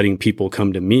letting people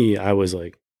come to me, I was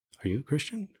like, are you a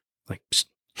Christian? Like, psst.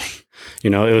 You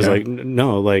know, it was like,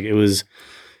 no, like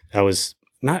I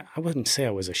wouldn't say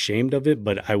I was ashamed of it,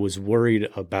 but I was worried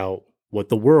about what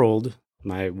the world,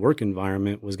 my work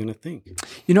environment, was going to think.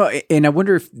 You know, and I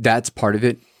wonder if that's part of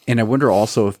it. And I wonder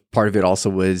also if part of it also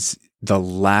was the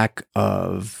lack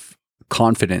of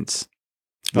confidence,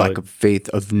 lack of faith,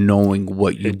 of knowing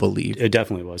what you believe. It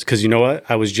definitely was. Because you know what?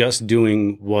 I was just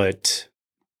doing what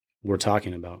we're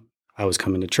talking about. I was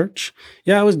coming to church.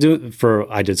 Yeah,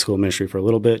 I did school ministry for a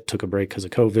little bit, took a break because of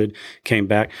COVID, came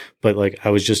back. But like, I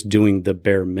was just doing the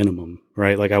bare minimum,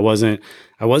 right? Like, I wasn't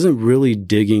really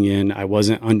digging in. I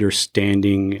wasn't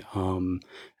understanding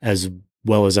as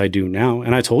well as I do now.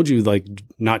 And I told you, like,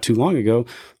 not too long ago,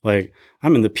 like,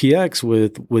 I'm in the PX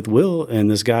with Will, and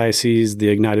this guy sees the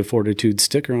Ignited Fortitude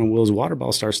sticker on Will's water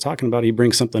bottle, starts talking about it. He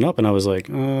brings something up, and I was like,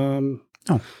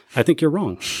 I think you're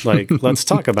wrong. Like, let's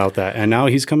talk about that. And now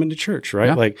he's coming to church, right?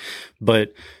 Yeah. Like,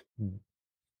 but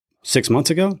 6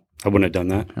 months ago, I wouldn't have done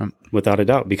that without a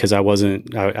doubt, because I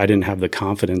didn't have the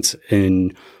confidence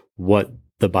in what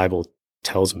the Bible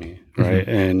tells me, right?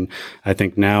 Mm-hmm. And I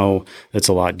think now it's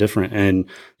a lot different. And,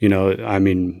 you know, I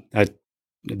mean, let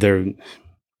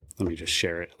me just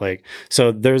share it. Like,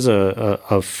 so there's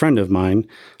a friend of mine,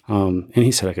 and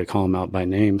he said I could call him out by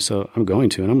name, so I'm going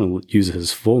to, and I'm going to use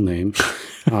his full name,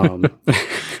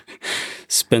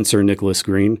 Spencer Nicholas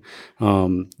Green,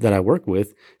 that I work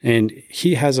with, and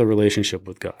he has a relationship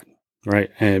with God, right?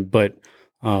 But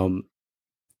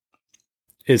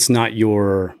it's not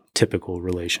your typical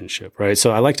relationship, right?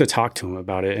 So I like to talk to him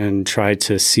about it and try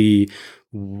to see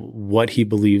what he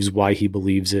believes, why he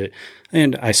believes it,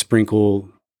 and I sprinkle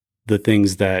the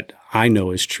things that I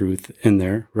know is truth in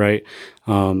there, right?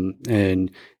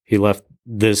 And he left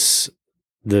this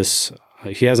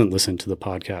he hasn't listened to the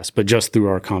podcast, but just through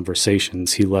our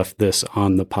conversations, he left this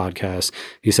on the podcast.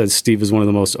 He said, Steve is one of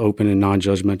the most open and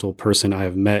non-judgmental person I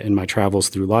have met in my travels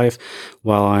through life.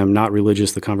 While I am not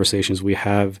religious, the conversations we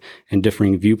have and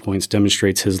differing viewpoints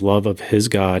demonstrates his love of his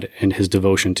God and his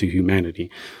devotion to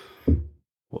humanity.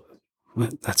 Well,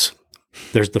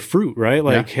 there's the fruit, right?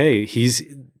 Like, hey, he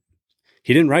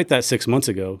didn't write that 6 months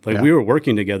ago. Like, we were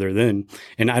working together then,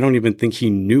 and I don't even think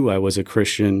he knew I was a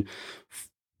Christian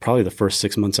probably the first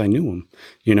 6 months I knew him,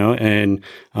 you know, and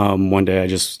one day I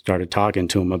just started talking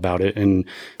to him about it. And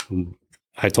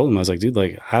I told him, I was like, dude,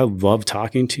 like, I love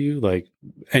talking to you. Like,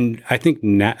 and I think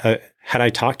had I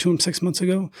talked to him 6 months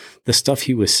ago, the stuff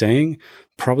he was saying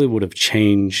probably would have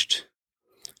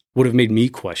made me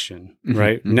question,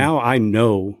 right? Mm-hmm. Now I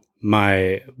know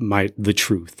the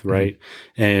truth, right?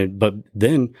 Mm-hmm. But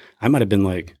then I might have been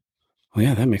like, oh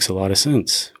yeah, that makes a lot of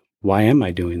sense. Why am I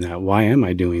doing that? Why am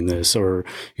I doing this? Or,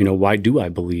 you know, why do I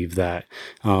believe that?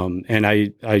 And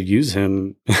I use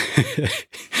him.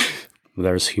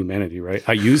 There's humanity, right?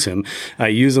 I use him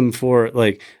for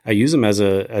like, I use him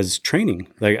as training.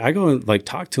 Like I go and like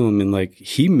talk to him and like,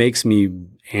 he makes me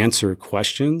answer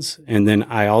questions. And then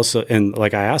I ask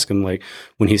him like,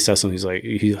 when he says something, he's like,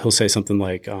 he'll say something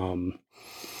like,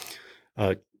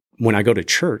 when I go to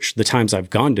church, the times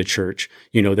I've gone to church,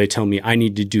 you know, they tell me I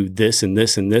need to do this and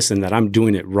this and this, and that I'm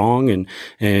doing it wrong. And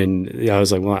I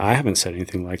was like, well, I haven't said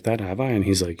anything like that, have I? And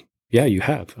he's like, yeah, you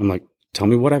have. I'm like, tell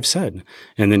me what I've said.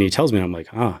 And then he tells me, and I'm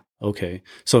like, okay.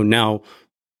 So now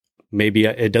maybe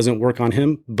it doesn't work on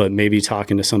him, but maybe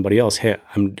talking to somebody else, hey,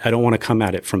 I don't want to come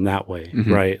at it from that way.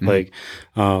 Mm-hmm, right. Mm-hmm.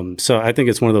 Like, so I think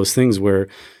it's one of those things where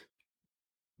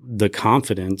the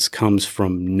confidence comes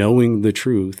from knowing the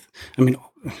truth. I mean,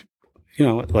 you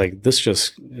know, like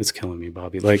it's killing me,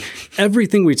 Bobby. Like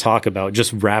everything we talk about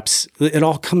just it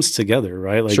all comes together,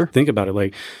 right? Like, sure. Think about it.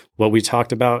 Like what we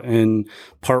talked about in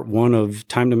part 1 of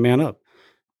Time to Man Up.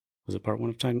 Was it part 1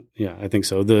 of Time? Yeah, I think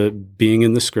so. The being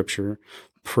in the scripture,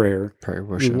 prayer,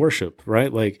 worship,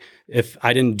 right? Like if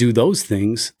I didn't do those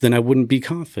things, then I wouldn't be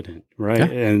confident, right?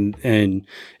 Yeah. And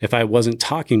if I wasn't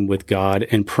talking with God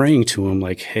and praying to him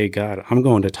like, hey, God, I'm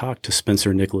going to talk to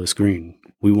Spencer Nicholas Green.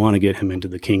 We want to get him into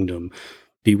the kingdom.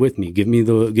 Be with me. Give me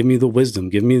the wisdom.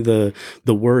 Give me the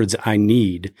words I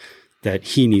need that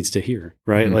he needs to hear.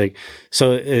 Right. Mm-hmm. Like,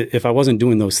 so if I wasn't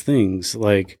doing those things,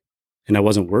 like, and I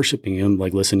wasn't worshiping him,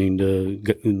 like listening to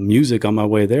music on my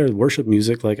way there, worship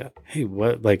music, like, hey,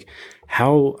 what, like,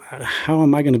 how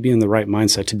am I going to be in the right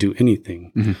mindset to do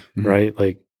anything? Mm-hmm. Right.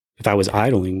 Like if I was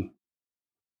idling,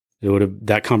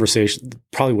 that conversation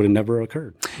probably would have never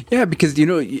occurred. Yeah. Because, you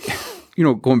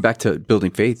know, going back to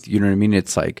building faith, you know what I mean?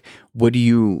 It's like,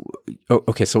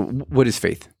 so what is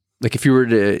faith? Like if you were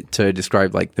to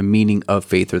describe like the meaning of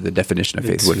faith or the definition of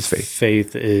faith, what is faith?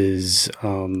 Faith is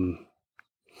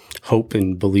hope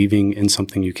and believing in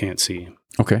something you can't see.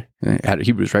 Okay. Out of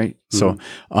Hebrews, right? Mm-hmm. So,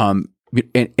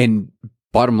 and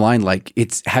bottom line, like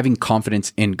it's having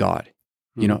confidence in God.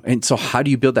 You know, and so how do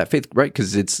you build that faith, right?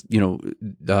 Because it's, you know,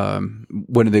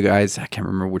 one of the guys, I can't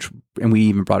remember which, and we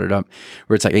even brought it up,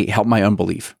 where it's like, hey, help my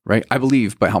unbelief, right? I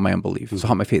believe, but help my unbelief. Mm-hmm. So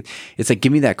help my faith. It's like,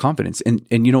 give me that confidence. And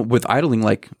you know, with idling,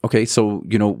 like, okay, so,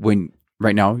 you know, when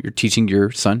right now you're teaching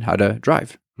your son how to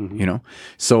drive, mm-hmm. you know,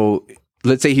 so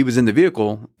let's say he was in the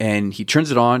vehicle and he turns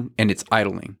it on and it's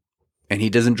idling and he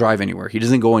doesn't drive anywhere. He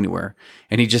doesn't go anywhere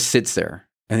and he just sits there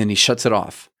and then he shuts it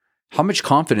off. How much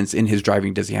confidence in his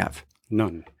driving does he have?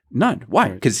 None. Why?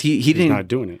 Because he didn't. He's not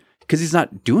doing it. Because he's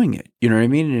not doing it. You know what I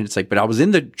mean? And it's like, but I was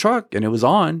in the truck and it was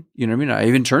on. You know what I mean? I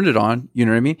even turned it on. You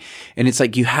know what I mean? And it's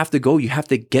like, you have to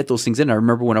get those things in. I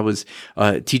remember when I was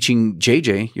teaching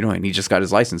JJ, you know, and he just got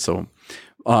his license. So,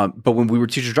 but when we were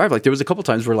teaching to drive, like there was a couple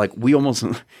times where like we almost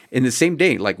in the same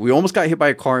day, like we almost got hit by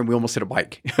a car and we almost hit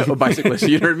a bicyclist.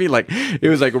 You know what I mean? Like it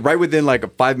was like right within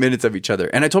like 5 minutes of each other.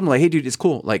 And I told him like, hey dude, it's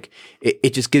cool. Like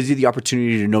it just gives you the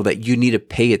opportunity to know that you need to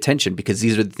pay attention because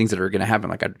these are the things that are going to happen.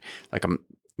 Like I'm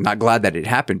not glad that it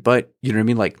happened, but you know what I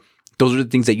mean? Like those are the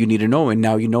things that you need to know. And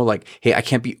now you know, like, hey, I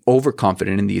can't be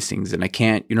overconfident in these things and I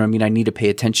can't, you know what I mean? I need to pay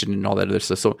attention and all that other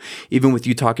stuff. So even with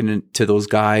you talking to those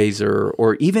guys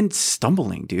or even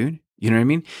stumbling, dude, you know what I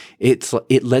mean?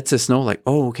 It lets us know like,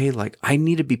 oh, okay, like I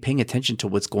need to be paying attention to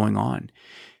what's going on.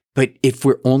 But if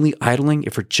we're only idling,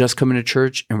 if we're just coming to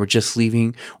church and we're just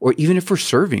leaving, or even if we're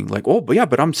serving, like, oh,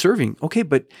 but I'm serving. Okay,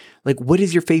 but like, what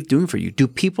is your faith doing for you? Do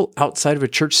people outside of a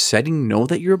church setting know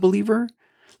that you're a believer?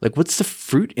 Like, what's the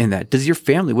fruit in that? What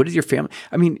is your family?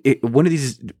 I mean, one of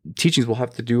these teachings we'll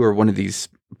have to do, or one of these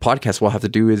podcasts we'll have to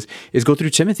do is go through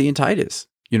Timothy and Titus.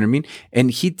 You know what I mean?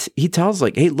 And he tells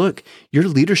like, hey, look, your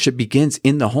leadership begins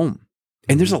in the home.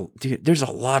 And there's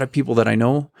a lot of people that I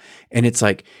know, and it's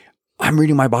like, I'm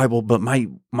reading my Bible, but my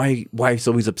wife's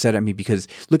always upset at me because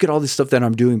look at all this stuff that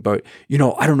I'm doing, but you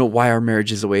know, I don't know why our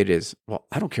marriage is the way it is. Well,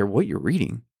 I don't care what you're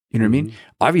reading. You know what I mean?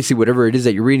 Obviously, whatever it is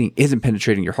that you're reading isn't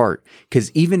penetrating your heart.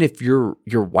 Because even if your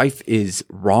wife is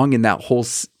wrong in that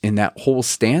whole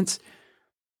stance,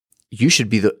 you should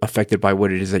be affected by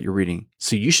what it is that you're reading.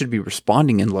 So you should be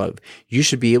responding in love. You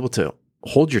should be able to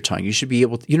hold your tongue. You should be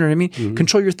able to, you know what I mean? Mm-hmm.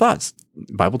 Control your thoughts.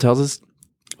 The Bible tells us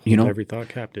you know, every thought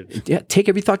captive. Yeah, take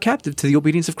every thought captive to the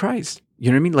obedience of Christ. You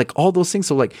know what I mean? Like all those things.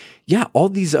 So like, yeah, all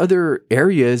these other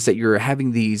areas that you're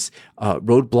having these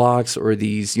roadblocks or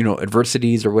these, you know,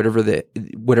 adversities or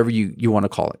whatever you want to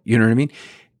call it. You know what I mean?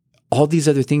 All these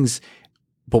other things,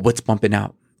 but what's bumping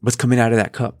out? What's coming out of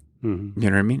that cup? You know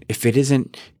what I mean? If it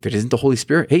isn't the Holy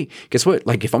Spirit, hey, guess what?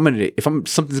 Like if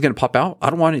something's gonna pop out, I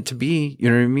don't want it to be, you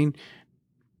know what I mean?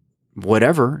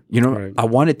 Whatever, you know, right. I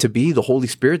want it to be the Holy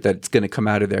Spirit that's going to come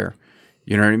out of there.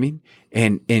 You know what I mean?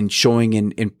 And showing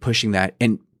and pushing that.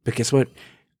 But guess what?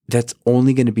 That's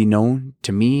only going to be known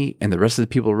to me and the rest of the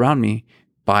people around me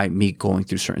by me going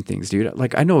through certain things, dude.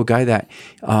 Like I know a guy that,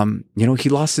 you know, he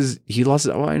lost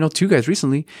well, I know two guys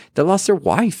recently that lost their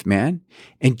wife, man.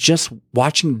 And just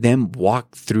watching them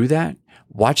walk through that,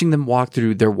 watching them walk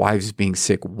through their wives being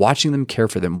sick, watching them care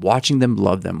for them, watching them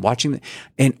love them,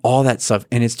 and all that stuff.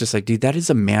 And it's just like, dude, that is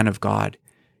a man of God.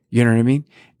 You know what I mean?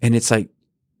 And it's like,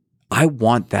 I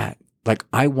want that. Like,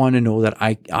 I want to know that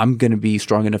I'm going to be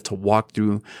strong enough to walk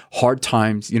through hard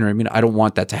times. You know what I mean? I don't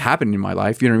want that to happen in my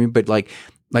life. You know what I mean? But like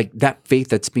that faith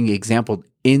that's being exampled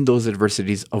in those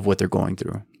adversities of what they're going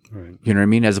through. Right. You know what I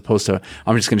mean? As opposed to,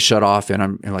 I'm just going to shut off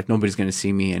and like nobody's going to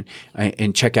see me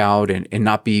and check out and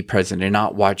not be present and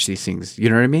not watch these things. You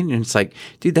know what I mean? And it's like,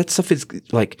 dude, that stuff is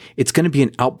like, it's going to be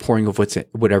an outpouring of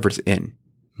whatever's in.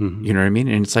 You know what I mean?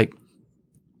 And it's like,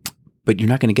 but you're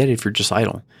not going to get it if you're just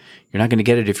idle. You're not going to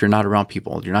get it if you're not around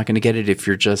people. You're not going to get it if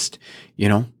you're just, you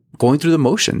know, going through the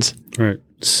motions. Right.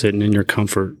 Sitting in your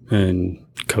comfort and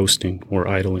coasting or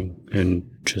idling and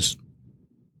just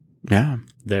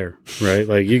there, right?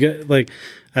 Like you get like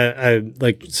I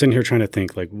like sitting here trying to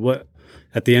think like what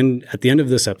at the end of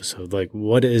this episode, like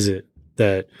what is it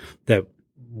that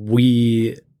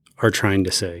we are trying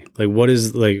to say? Like what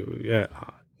is like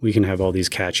we can have all these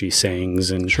catchy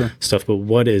sayings and stuff, but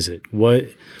what is it? What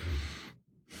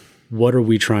are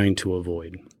we trying to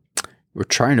avoid? We're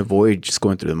trying to avoid just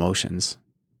going through the motions.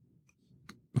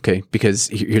 Okay, because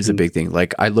here's the big thing.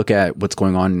 Like I look at what's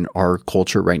going on in our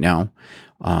culture right now.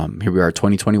 Here we are,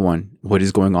 2021. What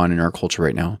is going on in our culture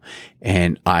right now?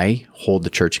 And I hold the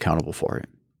church accountable for it.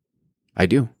 I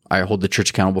do. I hold the church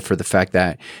accountable for the fact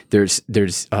that there's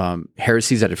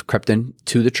heresies that have crept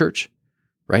into the church,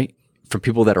 right? From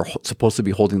people that are supposed to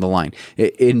be holding the line.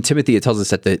 In Timothy, it tells us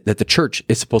that the church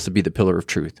is supposed to be the pillar of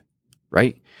truth,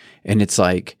 right? And it's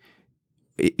like,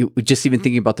 just even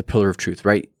thinking about the pillar of truth,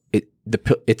 right?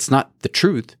 It's not the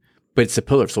truth, but it's the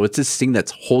pillar. So it's this thing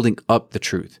that's holding up the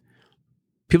truth.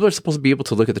 People are supposed to be able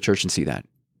to look at the church and see that.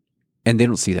 And they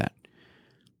don't see that.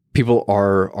 People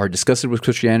are disgusted with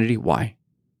Christianity. Why?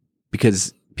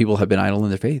 Because people have been idle in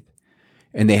their faith.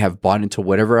 And they have bought into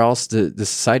whatever else the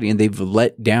society, and they've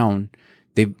let down.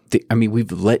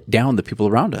 We've let down the people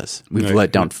around us. We've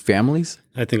let down families.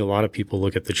 I think a lot of people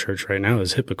look at the church right now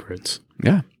as hypocrites.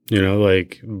 Yeah. You know,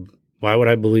 like, why would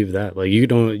I believe that? Like, you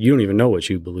don't even know what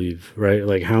you believe, right?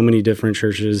 Like, how many different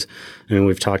churches, and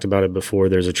we've talked about it before,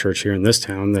 there's a church here in this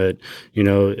town that, you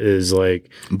know, is like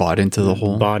bought into the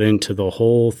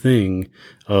whole thing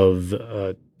of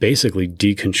basically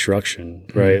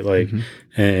deconstruction, right?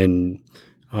 And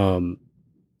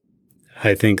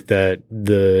I think that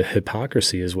the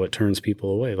hypocrisy is what turns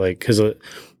people away. Like, because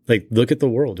like, look at the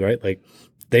world, right? Like,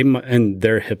 and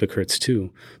they're hypocrites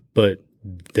too, but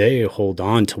they hold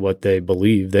on to what they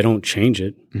believe. They don't change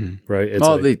it, right? It's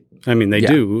they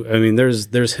do. I mean,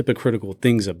 there's hypocritical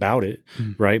things about it,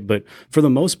 right? But for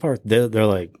the most part, they're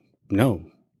like, no,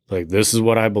 like, this is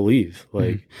what I believe.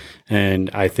 Like, and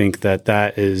I think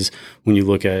that is, when you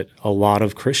look at a lot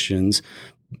of Christians,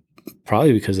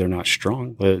 probably because they're not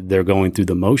strong, they're going through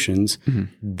the motions.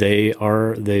 They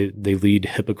lead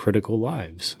hypocritical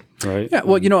lives, right? Yeah.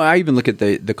 Well, you know, I even look at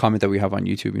the comment that we have on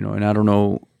YouTube, you know, and I don't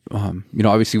know, you know,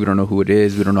 obviously we don't know who it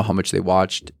is. We don't know how much they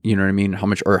watched, you know what I mean? How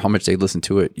much they listened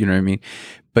to it, you know what I mean?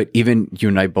 But even you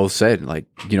and I both said, like,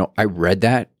 you know, I read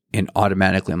that and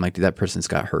automatically I'm like, dude, that person's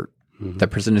got hurt.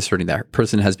 That person is hurting. That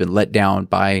person has been let down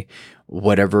by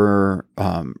whatever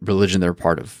religion they're a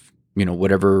part of, you know,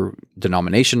 whatever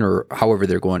denomination or however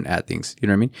they're going at things, you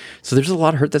know what I mean? So there's a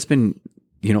lot of hurt that's been,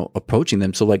 you know, approaching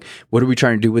them. So like, what are we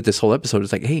trying to do with this whole episode?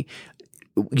 It's like, hey,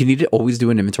 you need to always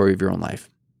do an inventory of your own life,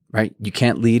 right? You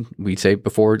can't lead, we say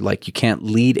before, like, you can't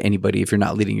lead anybody if you're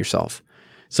not leading yourself.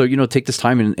 So, you know, take this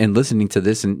time and listening to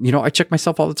this. And, you know, I check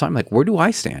myself all the time. Like, where do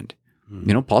I stand?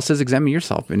 You know, Paul says, examine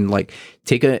yourself and like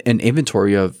take an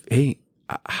inventory of, hey,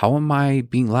 how am I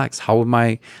being lax? How am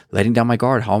I letting down my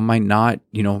guard? How am I not,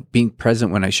 you know, being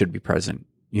present when I should be present?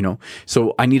 You know,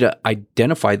 so I need to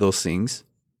identify those things,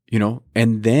 you know,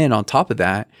 and then on top of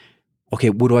that, okay,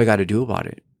 what do I got to do about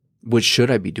it? What should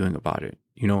I be doing about it?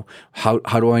 You know, how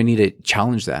do I need to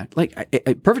challenge that? Like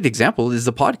a perfect example is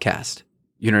the podcast.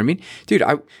 You know what I mean? Dude,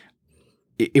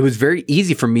 it was very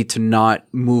easy for me to not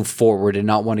move forward and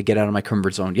not want to get out of my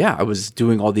comfort zone. Yeah, I was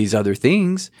doing all these other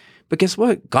things, but guess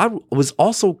what? God was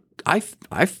also, I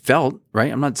felt,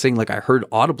 right? I'm not saying like I heard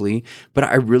audibly, but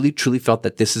I really truly felt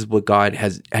that this is what God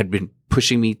had been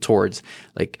pushing me towards.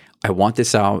 Like, I want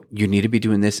this out. You need to be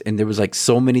doing this. And there was like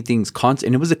so many things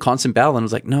and it was a constant battle. And I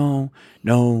was like, no.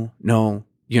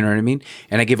 You know what I mean?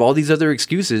 And I gave all these other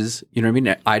excuses, you know what I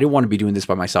mean? I didn't want to be doing this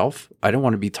by myself. I didn't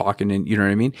want to be talking and you know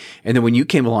what I mean? And then when you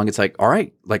came along, it's like, all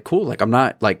right, like, cool. Like, I'm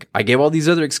not like, I gave all these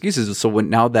other excuses. So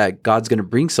now that God's going to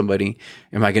bring somebody,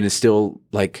 am I going to still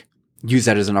like use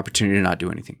that as an opportunity to not do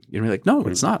anything? You know, like, no,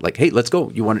 it's not. Like, hey, let's go.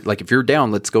 You want it? Like, if you're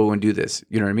down, let's go and do this.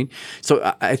 You know what I mean?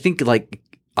 So I think like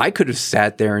I could have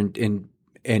sat there and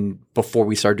before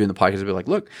we started doing the podcast, I'd be like,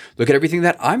 look at everything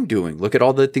that I'm doing. Look at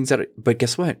all the things but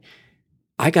guess what?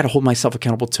 I got to hold myself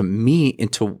accountable to me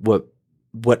and to what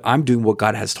I'm doing, what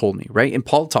God has told me, right? And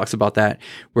Paul talks about that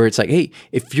where it's like, hey,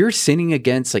 if you're sinning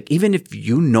against, like, even if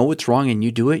you know it's wrong and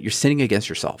you do it, you're sinning against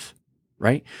yourself,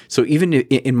 right? So even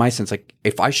in my sense, like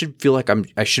if I should feel like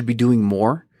I should be doing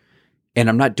more and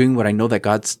I'm not doing what I know that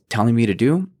God's telling me to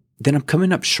do, then I'm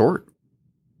coming up short.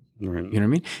 Right. You know what I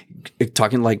mean?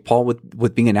 Talking like Paul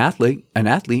with being an athlete,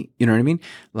 you know what I mean?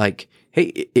 Like,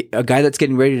 hey, a guy that's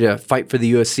getting ready to fight for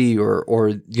the UFC or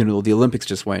you know, the Olympics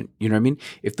just went, you know what I mean?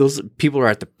 If those people are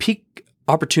at the peak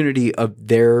opportunity of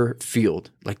their field,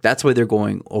 like that's why they're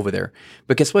going over there.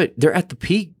 But guess what? They're at the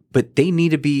peak, but they need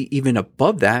to be even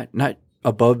above that, not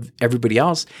above everybody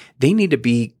else. They need to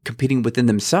be competing within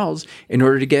themselves in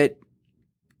order to get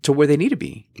to where they need to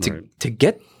be, to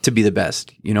get to be the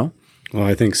best, you know? Well,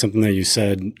 I think something that you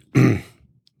said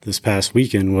this past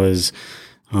weekend was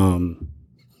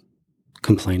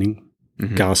complaining,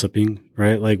 gossiping,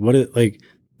 right? Like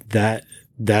that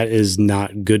is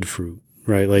not good fruit,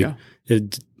 right? Like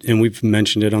and we've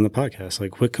mentioned it on the podcast,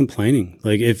 like quit complaining.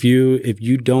 Like if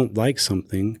you don't like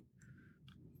something,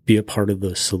 be a part of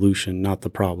the solution, not the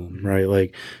problem, right?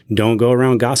 Like don't go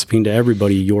around gossiping to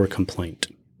everybody your complaint,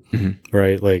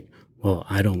 right? Like, well,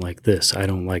 I don't like this, I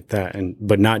don't like that,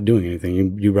 but not doing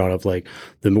anything. You brought up like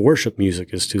the worship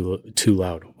music is too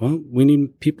loud. Well, we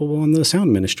need people on the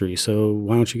sound ministry, so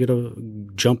why don't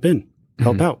you jump in,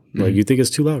 help out? Like you think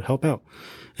it's too loud, help out.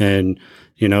 And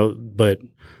you know, but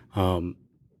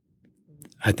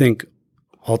I think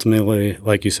ultimately,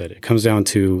 like you said, it comes down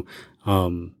to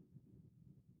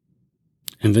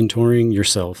inventorying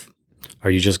yourself. Are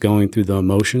you just going through the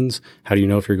emotions? How do you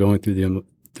know if you're going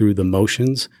through the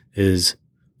motions? Is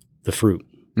the fruit,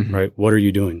 right? What are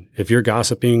you doing? If you're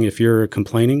gossiping, if you're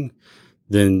complaining,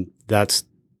 then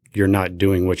you're not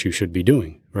doing what you should be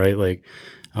doing, right? Like,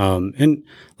 and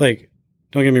like,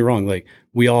 don't get me wrong. Like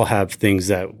we all have things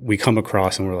that we come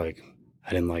across and we're like, I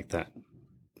didn't like that.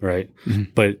 Right.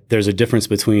 But there's a difference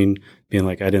between being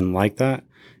like, I didn't like that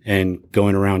and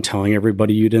going around telling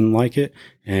everybody you didn't like it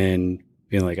and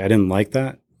being like, I didn't like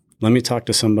that. Let me talk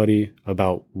to somebody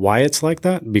about why it's like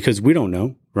that, because we don't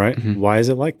know, right? Why is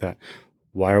it like that?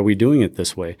 Why are we doing it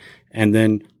this way? And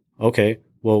then, okay,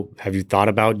 well, have you thought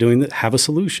about doing that? Have a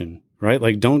solution, right?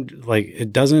 Like,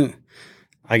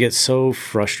 I get so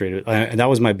frustrated. And that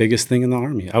was my biggest thing in the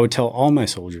Army. I would tell all my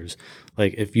soldiers,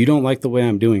 like, if you don't like the way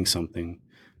I'm doing something,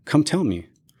 come tell me.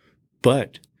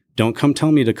 But don't come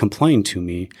tell me to complain to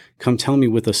me. Come tell me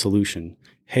with a solution.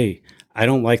 Hey, I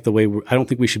don't like the way I don't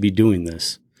think we should be doing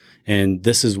this. And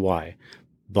this is why,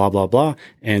 blah, blah, blah.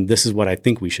 And this is what I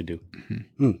think we should do.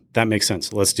 That makes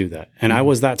sense. Let's do that. And I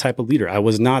was that type of leader. I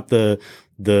was not the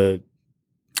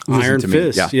iron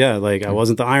fist. Yeah. Like I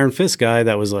wasn't the iron fist guy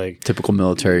that was like typical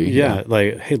military. Yeah.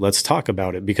 Like, hey, let's talk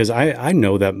about it, because I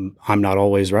know that I'm not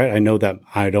always right. I know that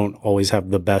I don't always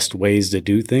have the best ways to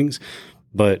do things,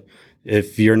 but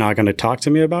if you're not going to talk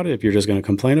to me about it, if you're just going to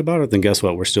complain about it, then guess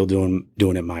what? We're still doing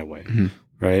it my way.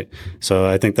 Right. So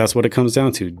I think that's what it comes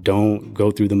down to. Don't go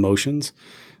through the motions.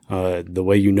 The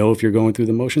way you know if you're going through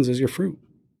the motions is your fruit.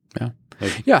 Yeah.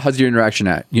 Yeah. How's your interaction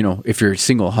if you're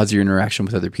single, how's your interaction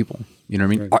with other people? You know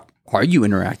what I mean? Right. Are you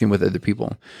interacting with other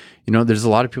people? You know, there's a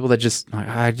lot of people that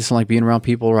I just don't like being around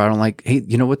people, or I don't like, hey,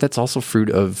 you know what? That's also fruit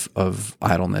of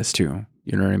idleness too.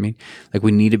 You know what I mean? Like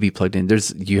we need to be plugged in.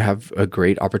 You have a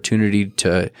great opportunity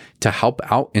to help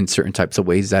out in certain types of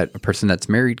ways that a person that's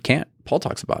married can't. Paul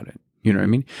talks about it. You know what I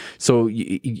mean? So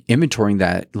inventorying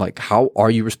that, like, how are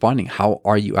you responding? How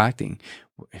are you acting?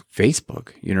 Facebook,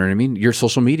 you know what I mean? Your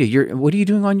social media, what are you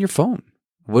doing on your phone?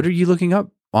 What are you looking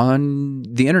up? on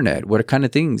the internet? What kind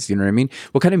of things, you know what I mean?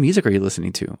 What kind of music are you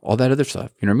listening to? All that other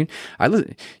stuff, you know what I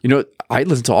mean? I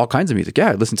listen to all kinds of music.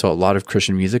 Yeah, I listen to a lot of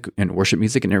Christian music and worship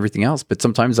music and everything else. But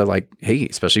sometimes I like, hey,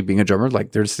 especially being a drummer,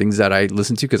 like there's things that I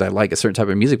listen to because I like a certain type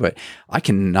of music, but I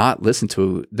cannot listen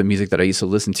to the music that I used to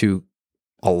listen to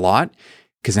a lot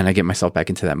because then I get myself back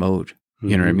into that mode.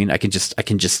 You know what I mean? I can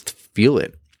just feel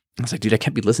it. I was like, dude, I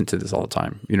can't be listening to this all the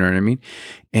time. You know what I mean?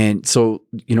 And so,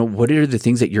 what are the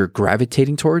things that you're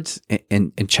gravitating towards?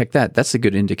 And check that. That's a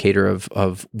good indicator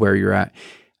of where you're at.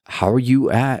 How are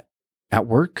you at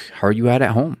work? How are you at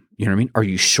home? You know what I mean? Are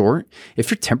you short?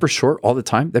 If you're temper short all the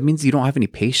time, that means you don't have any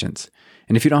patience.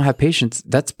 And if you don't have patience,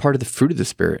 that's part of the fruit of the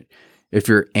Spirit. If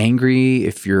you're angry,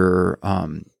 if you're,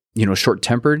 short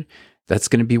tempered, that's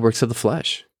going to be works of the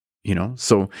flesh.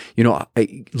 So,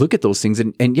 I look at those things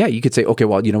and yeah, you could say, okay,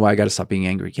 well, I got to stop being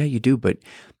angry. Yeah, you do. But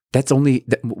that's only,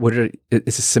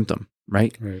 it's a symptom,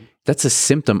 right? Right. That's a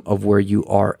symptom of where you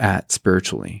are at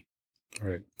spiritually.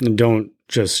 Right. And don't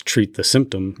just treat the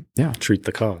symptom. Yeah. Treat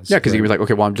the cause. Yeah. Cause you're like,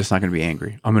 okay, well, I'm just not going to be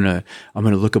angry. I'm going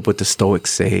to look up what the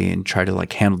Stoics say and try to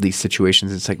like handle these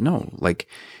situations. It's like, no, like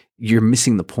you're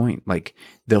missing the point. Like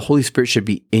the Holy Spirit should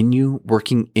be in you,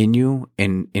 working in you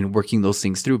and working those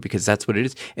things through because that's what it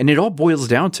is. And it all boils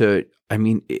down to,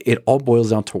 it all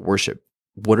boils down to worship.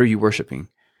 What are you worshiping?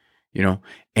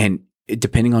 And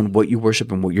depending on what you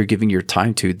worship and what you're giving your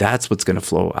time to, that's what's going to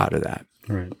flow out of that.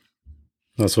 Right.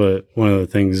 That's one of the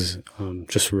things,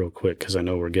 just real quick, because I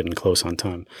know we're getting close on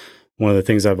time. One of the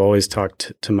things I've always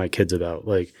talked to my kids about,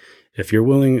 like, if you're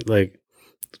willing, like,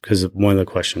 because one of the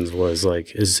questions was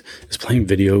like, is playing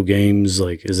video games,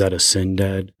 like, is that a sin,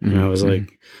 Dad? And I was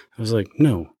like,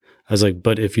 no. I was like,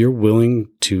 but if you're willing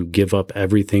to give up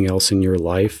everything else in your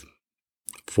life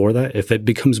for that, if it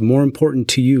becomes more important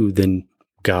to you than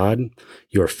God,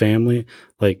 your family,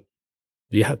 like,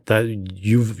 yeah, that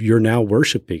you're now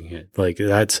worshiping it. Like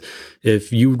that's,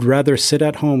 if you'd rather sit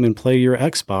at home and play your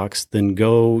Xbox than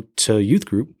go to youth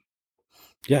group,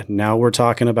 yeah, now we're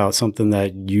talking about something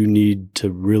that you need to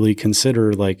really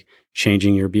consider, like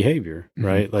changing your behavior,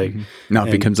 right? Like now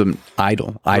it becomes an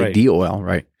ideal,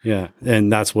 right? Yeah. And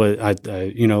that's what I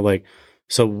like,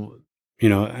 so,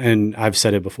 and I've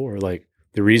said it before, like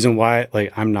the reason why,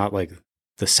 like, I'm not like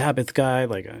the Sabbath guy,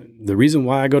 like the reason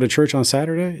why I go to church on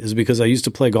Saturday is because I used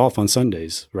to play golf on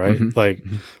Sundays, right? Like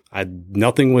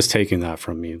nothing was taking that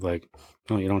from me. Like,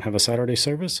 oh, you don't have a Saturday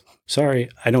service? Sorry,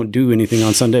 I don't do anything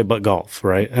on Sunday but golf,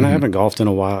 right? And I haven't golfed in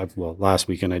a while. Well, last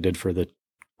weekend I did for the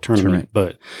tournament,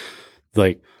 but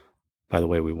like, by the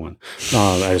way, we won.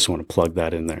 I just want to plug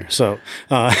that in there. So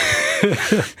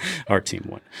our team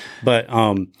won. But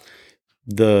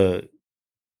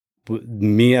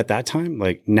me at that time,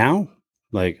 like now,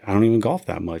 like I don't even golf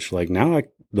that much. Like now,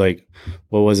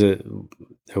 what was it?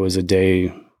 There was a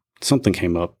day something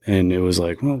came up and it was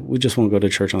like, well, we just won't go to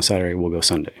church on Saturday. We'll go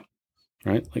Sunday.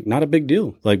 Right? Like not a big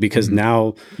deal. Like, because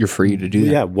now you're free to do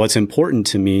that. Yeah. What's important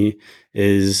to me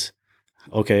is,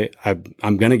 okay,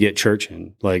 I'm going to get church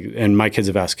in. Like, and my kids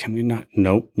have asked, can we not?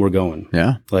 Nope, we're going.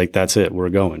 Yeah. Like, that's it. We're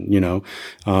going,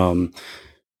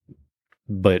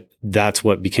 but that's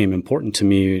what became important to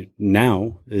me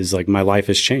now is like, my life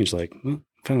has changed. Like, well,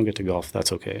 if I don't get to golf,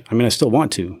 that's okay. I mean, I still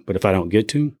want to, but if I don't get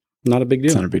to, not a big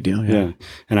deal. It's not a big deal. Yeah.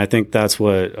 And I think that's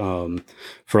what,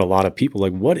 for a lot of people,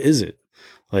 like, what is it?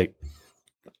 Like,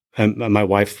 and my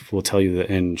wife will tell you that,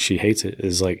 and she hates it,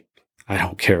 is like, I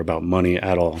don't care about money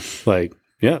at all. Like,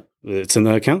 yeah, it's in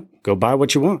the account. Go buy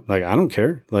what you want. Like, I don't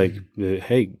care. Like,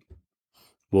 hey,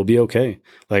 we'll be okay.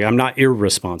 Like, I'm not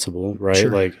irresponsible, right?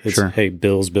 Sure, like, it's, hey,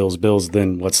 bills,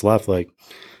 then what's left? Like,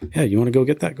 yeah, you want to go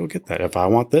get that? Go get that. If I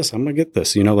want this, I'm going to get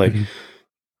this, like,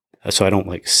 so I don't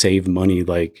like save money.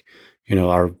 Like,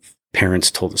 our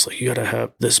parents told us, like, you got to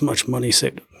have this much money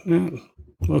saved.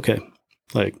 Okay.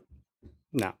 Like,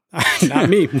 no, not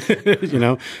me,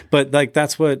 but like,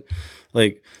 that's what,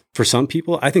 like, for some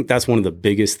people, I think that's one of the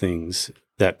biggest things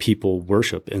that people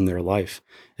worship in their life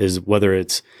is whether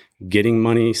it's getting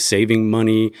money, saving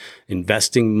money,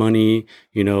 investing money,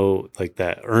 like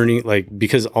that earning, like,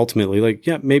 because ultimately, like,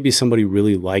 yeah, maybe somebody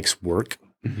really likes work,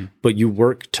 but you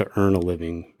work to earn a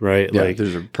living, right? Yeah, like,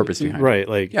 there's a purpose behind it. Right.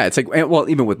 Like, yeah, it's like, well,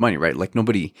 even with money, right? Like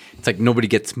nobody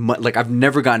gets money. Like I've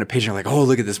never gotten a paycheck like, oh,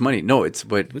 look at this money. No, it's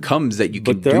what comes that you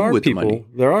can do with the money.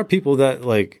 There are people that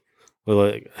like, well,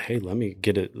 like, hey, let me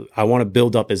get it. I want to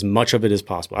build up as much of it as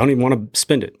possible. I don't even want to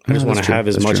spend it. I just want to have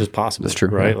as much as possible. That's true.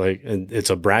 Right. Yeah. Like, and it's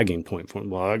a bragging point for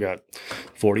them. Well, I got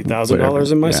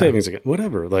 $40,000 in my savings again.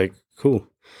 Whatever. Like, cool.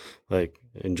 Like,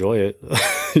 enjoy it,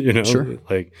 Sure.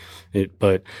 Like it,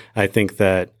 but I think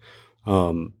that,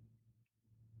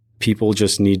 people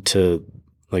just need to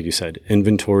like you said,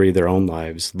 inventory their own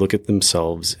lives, look at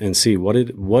themselves, and see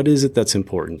what is it that's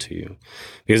important to you.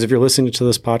 Because if you're listening to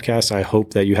this podcast, I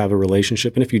hope that you have a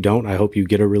relationship, and if you don't, I hope you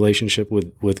get a relationship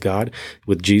with God,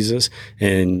 with Jesus,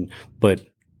 but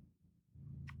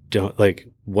don't, like,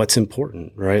 what's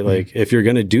important, right? Mm-hmm. Like, if you're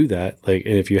going to do that, like,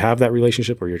 and if you have that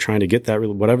relationship or you're trying to get that,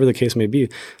 whatever the case may be,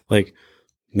 like,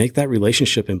 make that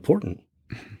relationship important,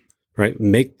 right?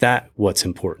 Make that what's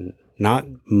important, not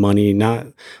money, not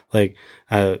like,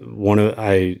 I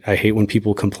hate when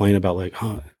people complain about like,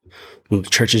 when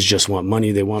churches just want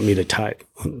money, they want me to tithe.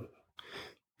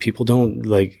 People don't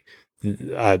like,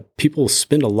 people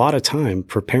spend a lot of time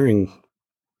preparing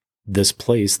this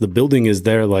place. The building is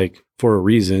there like for a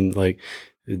reason. Like,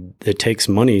 it takes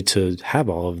money to have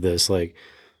all of this. Like,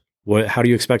 how do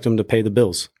you expect them to pay the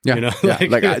bills? Yeah. You know?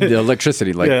 Like the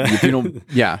electricity, like if you don't,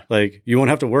 like you won't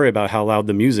have to worry about how loud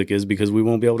the music is because we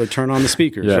won't be able to turn on the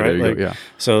speakers. Right. Like,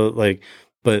 so like,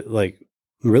 but like,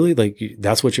 really, like,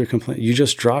 that's what you're complaining. You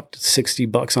just dropped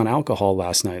 $60 on alcohol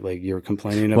last night. Like, you're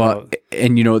complaining about.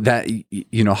 And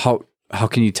that, how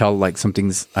can you tell like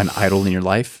something's an idol in your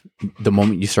life? The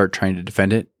moment you start trying to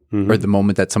defend it, or the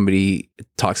moment that somebody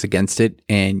talks against it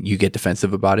and you get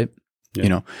defensive about it.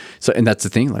 Yeah. So, and that's the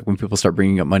thing, like when people start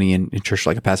bringing up money in church,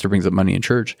 like a pastor brings up money in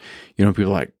church, people are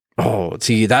like, oh,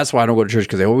 see, that's why I don't go to church,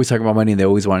 because they always talk about money and they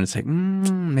always want to say,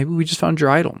 maybe we just found your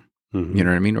idol. Mm-hmm. You know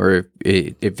what I mean? Or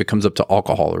if it comes up to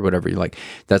alcohol or whatever, you're like,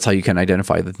 that's how you can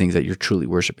identify the things that you're truly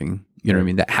worshiping. You know what I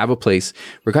mean? That have a place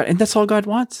where God, and that's all God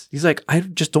wants. He's like, I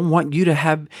just don't want you to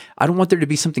have, I don't want there to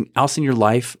be something else in your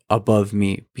life above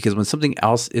me. Because when something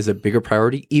else is a bigger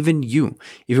priority, even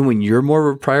when you're more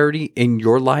of a priority in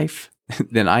your life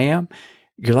than I am,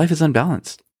 your life is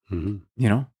unbalanced.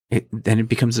 Mm-hmm. Then it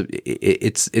becomes,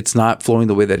 it's not flowing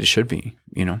the way that it should be,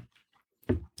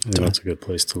 That's a good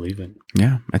place to leave it.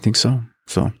 Yeah, I think so.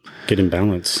 So get in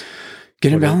balance.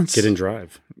 Get in balance. Get in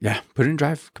drive. Yeah, put it in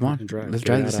drive. Come on, let's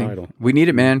drive this thing. Idle. We need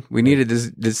it, man. We need it.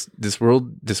 This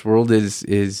world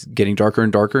is getting darker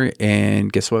and darker. And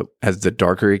guess what? As the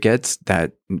darker it gets,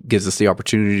 that gives us the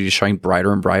opportunity to shine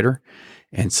brighter and brighter.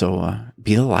 And so,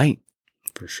 be the light.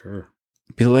 For sure.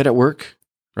 Be the light at work,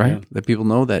 right? Yeah. Let people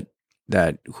know that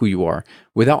who you are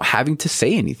without having to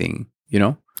say anything.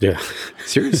 Yeah.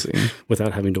 Seriously.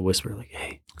 Without having to whisper like,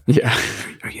 hey. Yeah.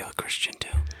 Are you a Christian too?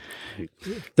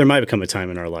 There might come a time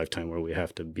in our lifetime where we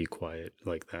have to be quiet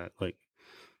like that. Like,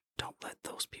 don't let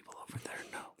those people over there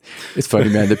know. It's funny,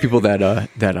 man. The people that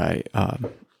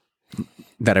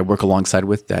I work alongside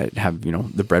with that have,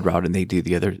 the bread route and they do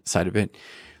the other side of it.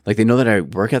 Like, they know that I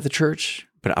work at the church,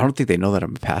 but I don't think they know that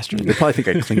I'm a pastor. They probably think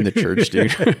I clean the church,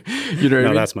 dude. You know what I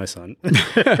mean? That's my son.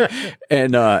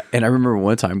 And I remember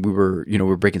one time we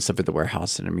were breaking stuff at the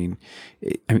warehouse, and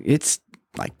it's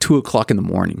like 2:00 in the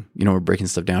morning. We're breaking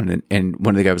stuff down, and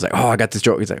one of the guys was like, "Oh, I got this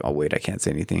joke." He's like, "Oh, wait, I can't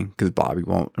say anything because Bobby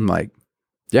won't." I'm like,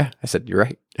 "Yeah," I said, "You're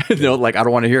right." Like, I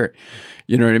don't want to hear it.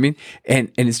 You know what I mean?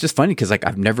 And it's just funny because like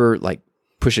I've never like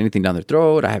push anything down their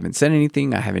throat. I haven't said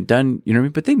anything. I haven't done, you know what I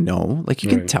mean? But they know, like, you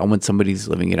can tell when somebody's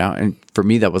living it out. And for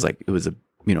me, that was like, it was a,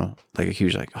 like a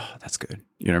huge, like, oh, that's good.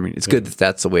 You know what I mean? It's good that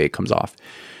that's the way it comes off,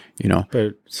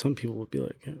 But some people would be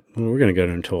like, well, we're going to get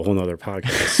into a whole nother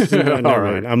podcast. Never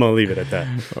mind. I'm going to leave it at that.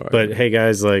 Right. But hey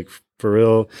guys, like, for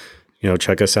real,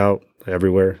 check us out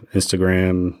everywhere.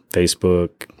 Instagram,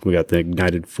 Facebook. We got the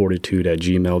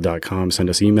ignitedfortitude@gmail.com. Send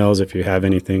us emails if you have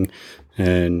anything.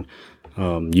 And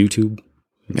YouTube.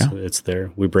 It's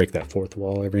there. We break that fourth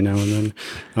wall every now and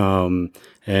then.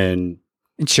 And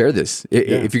share this.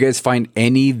 If you guys find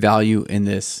any value in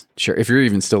this, share. If you're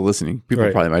even still listening, people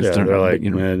probably might just turn it off. Like,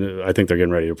 man, I think they're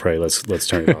getting ready to pray. Let's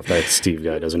turn it off. That Steve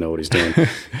guy doesn't know what he's doing.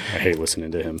 I hate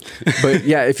listening to him. But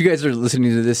yeah, if you guys are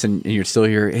listening to this and you're still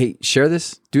here, hey, share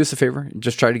this. Do us a favor.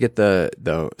 Just try to get the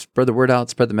spread the word out,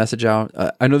 spread the message out.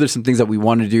 I know there's some things that we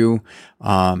want to do.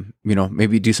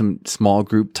 Maybe do some small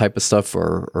group type of stuff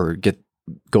or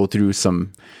go through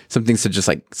some things to just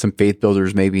like some faith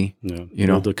builders, maybe. Yeah,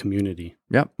 build a community.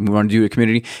 Yeah, we want to do a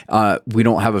community. We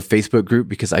don't have a Facebook group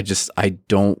because I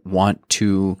don't want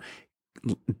to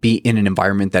be in an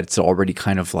environment that's already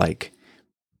kind of like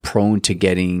prone to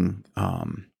getting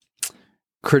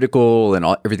critical and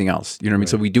everything else. You know what I mean?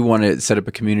 So we do want to set up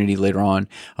a community later on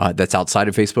that's outside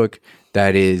of Facebook.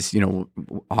 That is,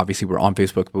 obviously we're on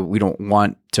Facebook, but we don't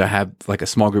want to have like a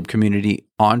small group community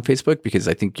on Facebook because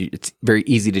I think it's very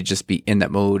easy to just be in that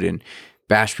mode and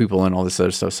bash people and all this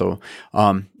other stuff. So,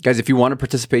 guys, if you want to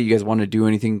participate, you guys want to do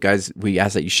anything, guys, we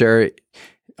ask that you share it.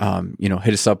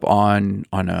 Hit us up on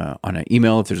an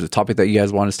email if there's a topic that you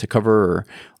guys want us to cover,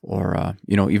 or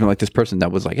even like this person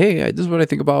that was like, hey, this is what I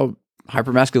think about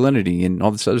hypermasculinity and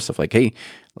all this other stuff. Like, hey,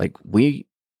 like we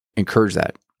encourage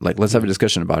that. Like, let's have a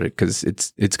discussion about it because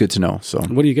it's good to know. So,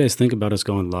 what do you guys think about us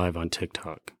going live on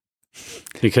TikTok?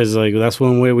 Because like that's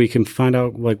one way we can find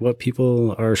out like what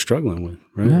people are struggling with,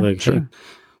 right? Yeah, like, sure. hey,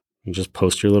 you just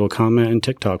post your little comment in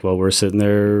TikTok while we're sitting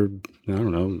there. I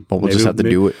don't know. But we'll just have to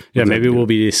do it. Yeah, maybe we'll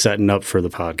be setting up for the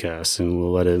podcast, and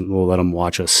we'll let them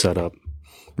watch us set up.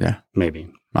 Yeah,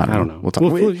 maybe. I don't know. We'll talk.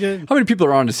 How many people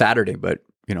are on a Saturday? But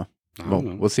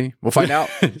we'll see. We'll find out.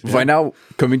 We'll find out.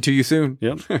 Coming to you soon.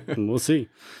 Yep, we'll see.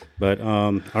 But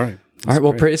all right. All right.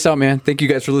 Well, pray us out, man. Thank you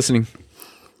guys for listening.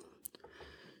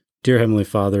 Dear Heavenly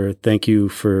Father, thank you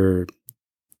for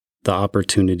the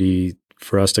opportunity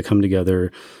for us to come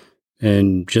together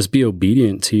and just be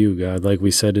obedient to you, God. Like we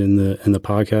said in the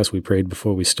podcast we prayed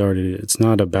before we started, it's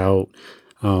not about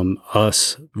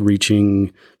us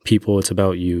reaching people. It's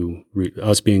about you,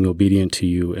 us being obedient to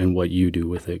you and what you do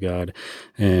with it, God.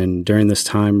 And during this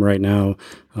time right now,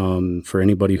 for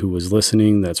anybody who was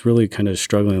listening, that's really kind of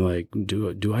struggling, like,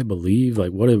 do I believe?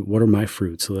 Like, what are my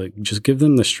fruits? Like, just give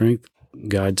them the strength,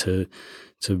 God, to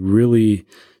really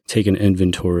take an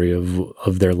inventory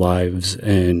of their lives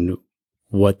and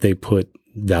what they put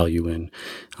value in.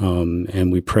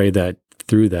 And we pray that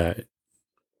through that,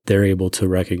 they're able to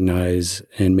recognize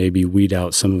and maybe weed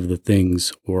out some of the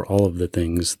things or all of the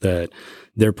things that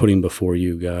they're putting before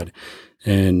you, God,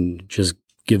 and just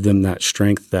give them that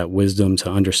strength, that wisdom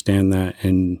to understand that,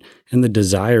 and the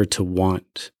desire to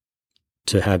want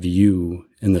to have you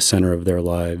in the center of their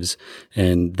lives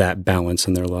and that balance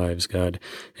in their lives, God.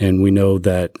 And we know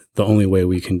that the only way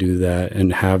we can do that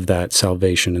and have that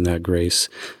salvation and that grace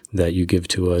that you give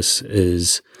to us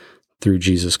is through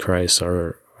Jesus Christ,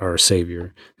 our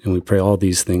Savior. And we pray all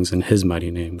these things in his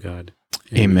mighty name, God.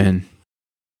 Amen.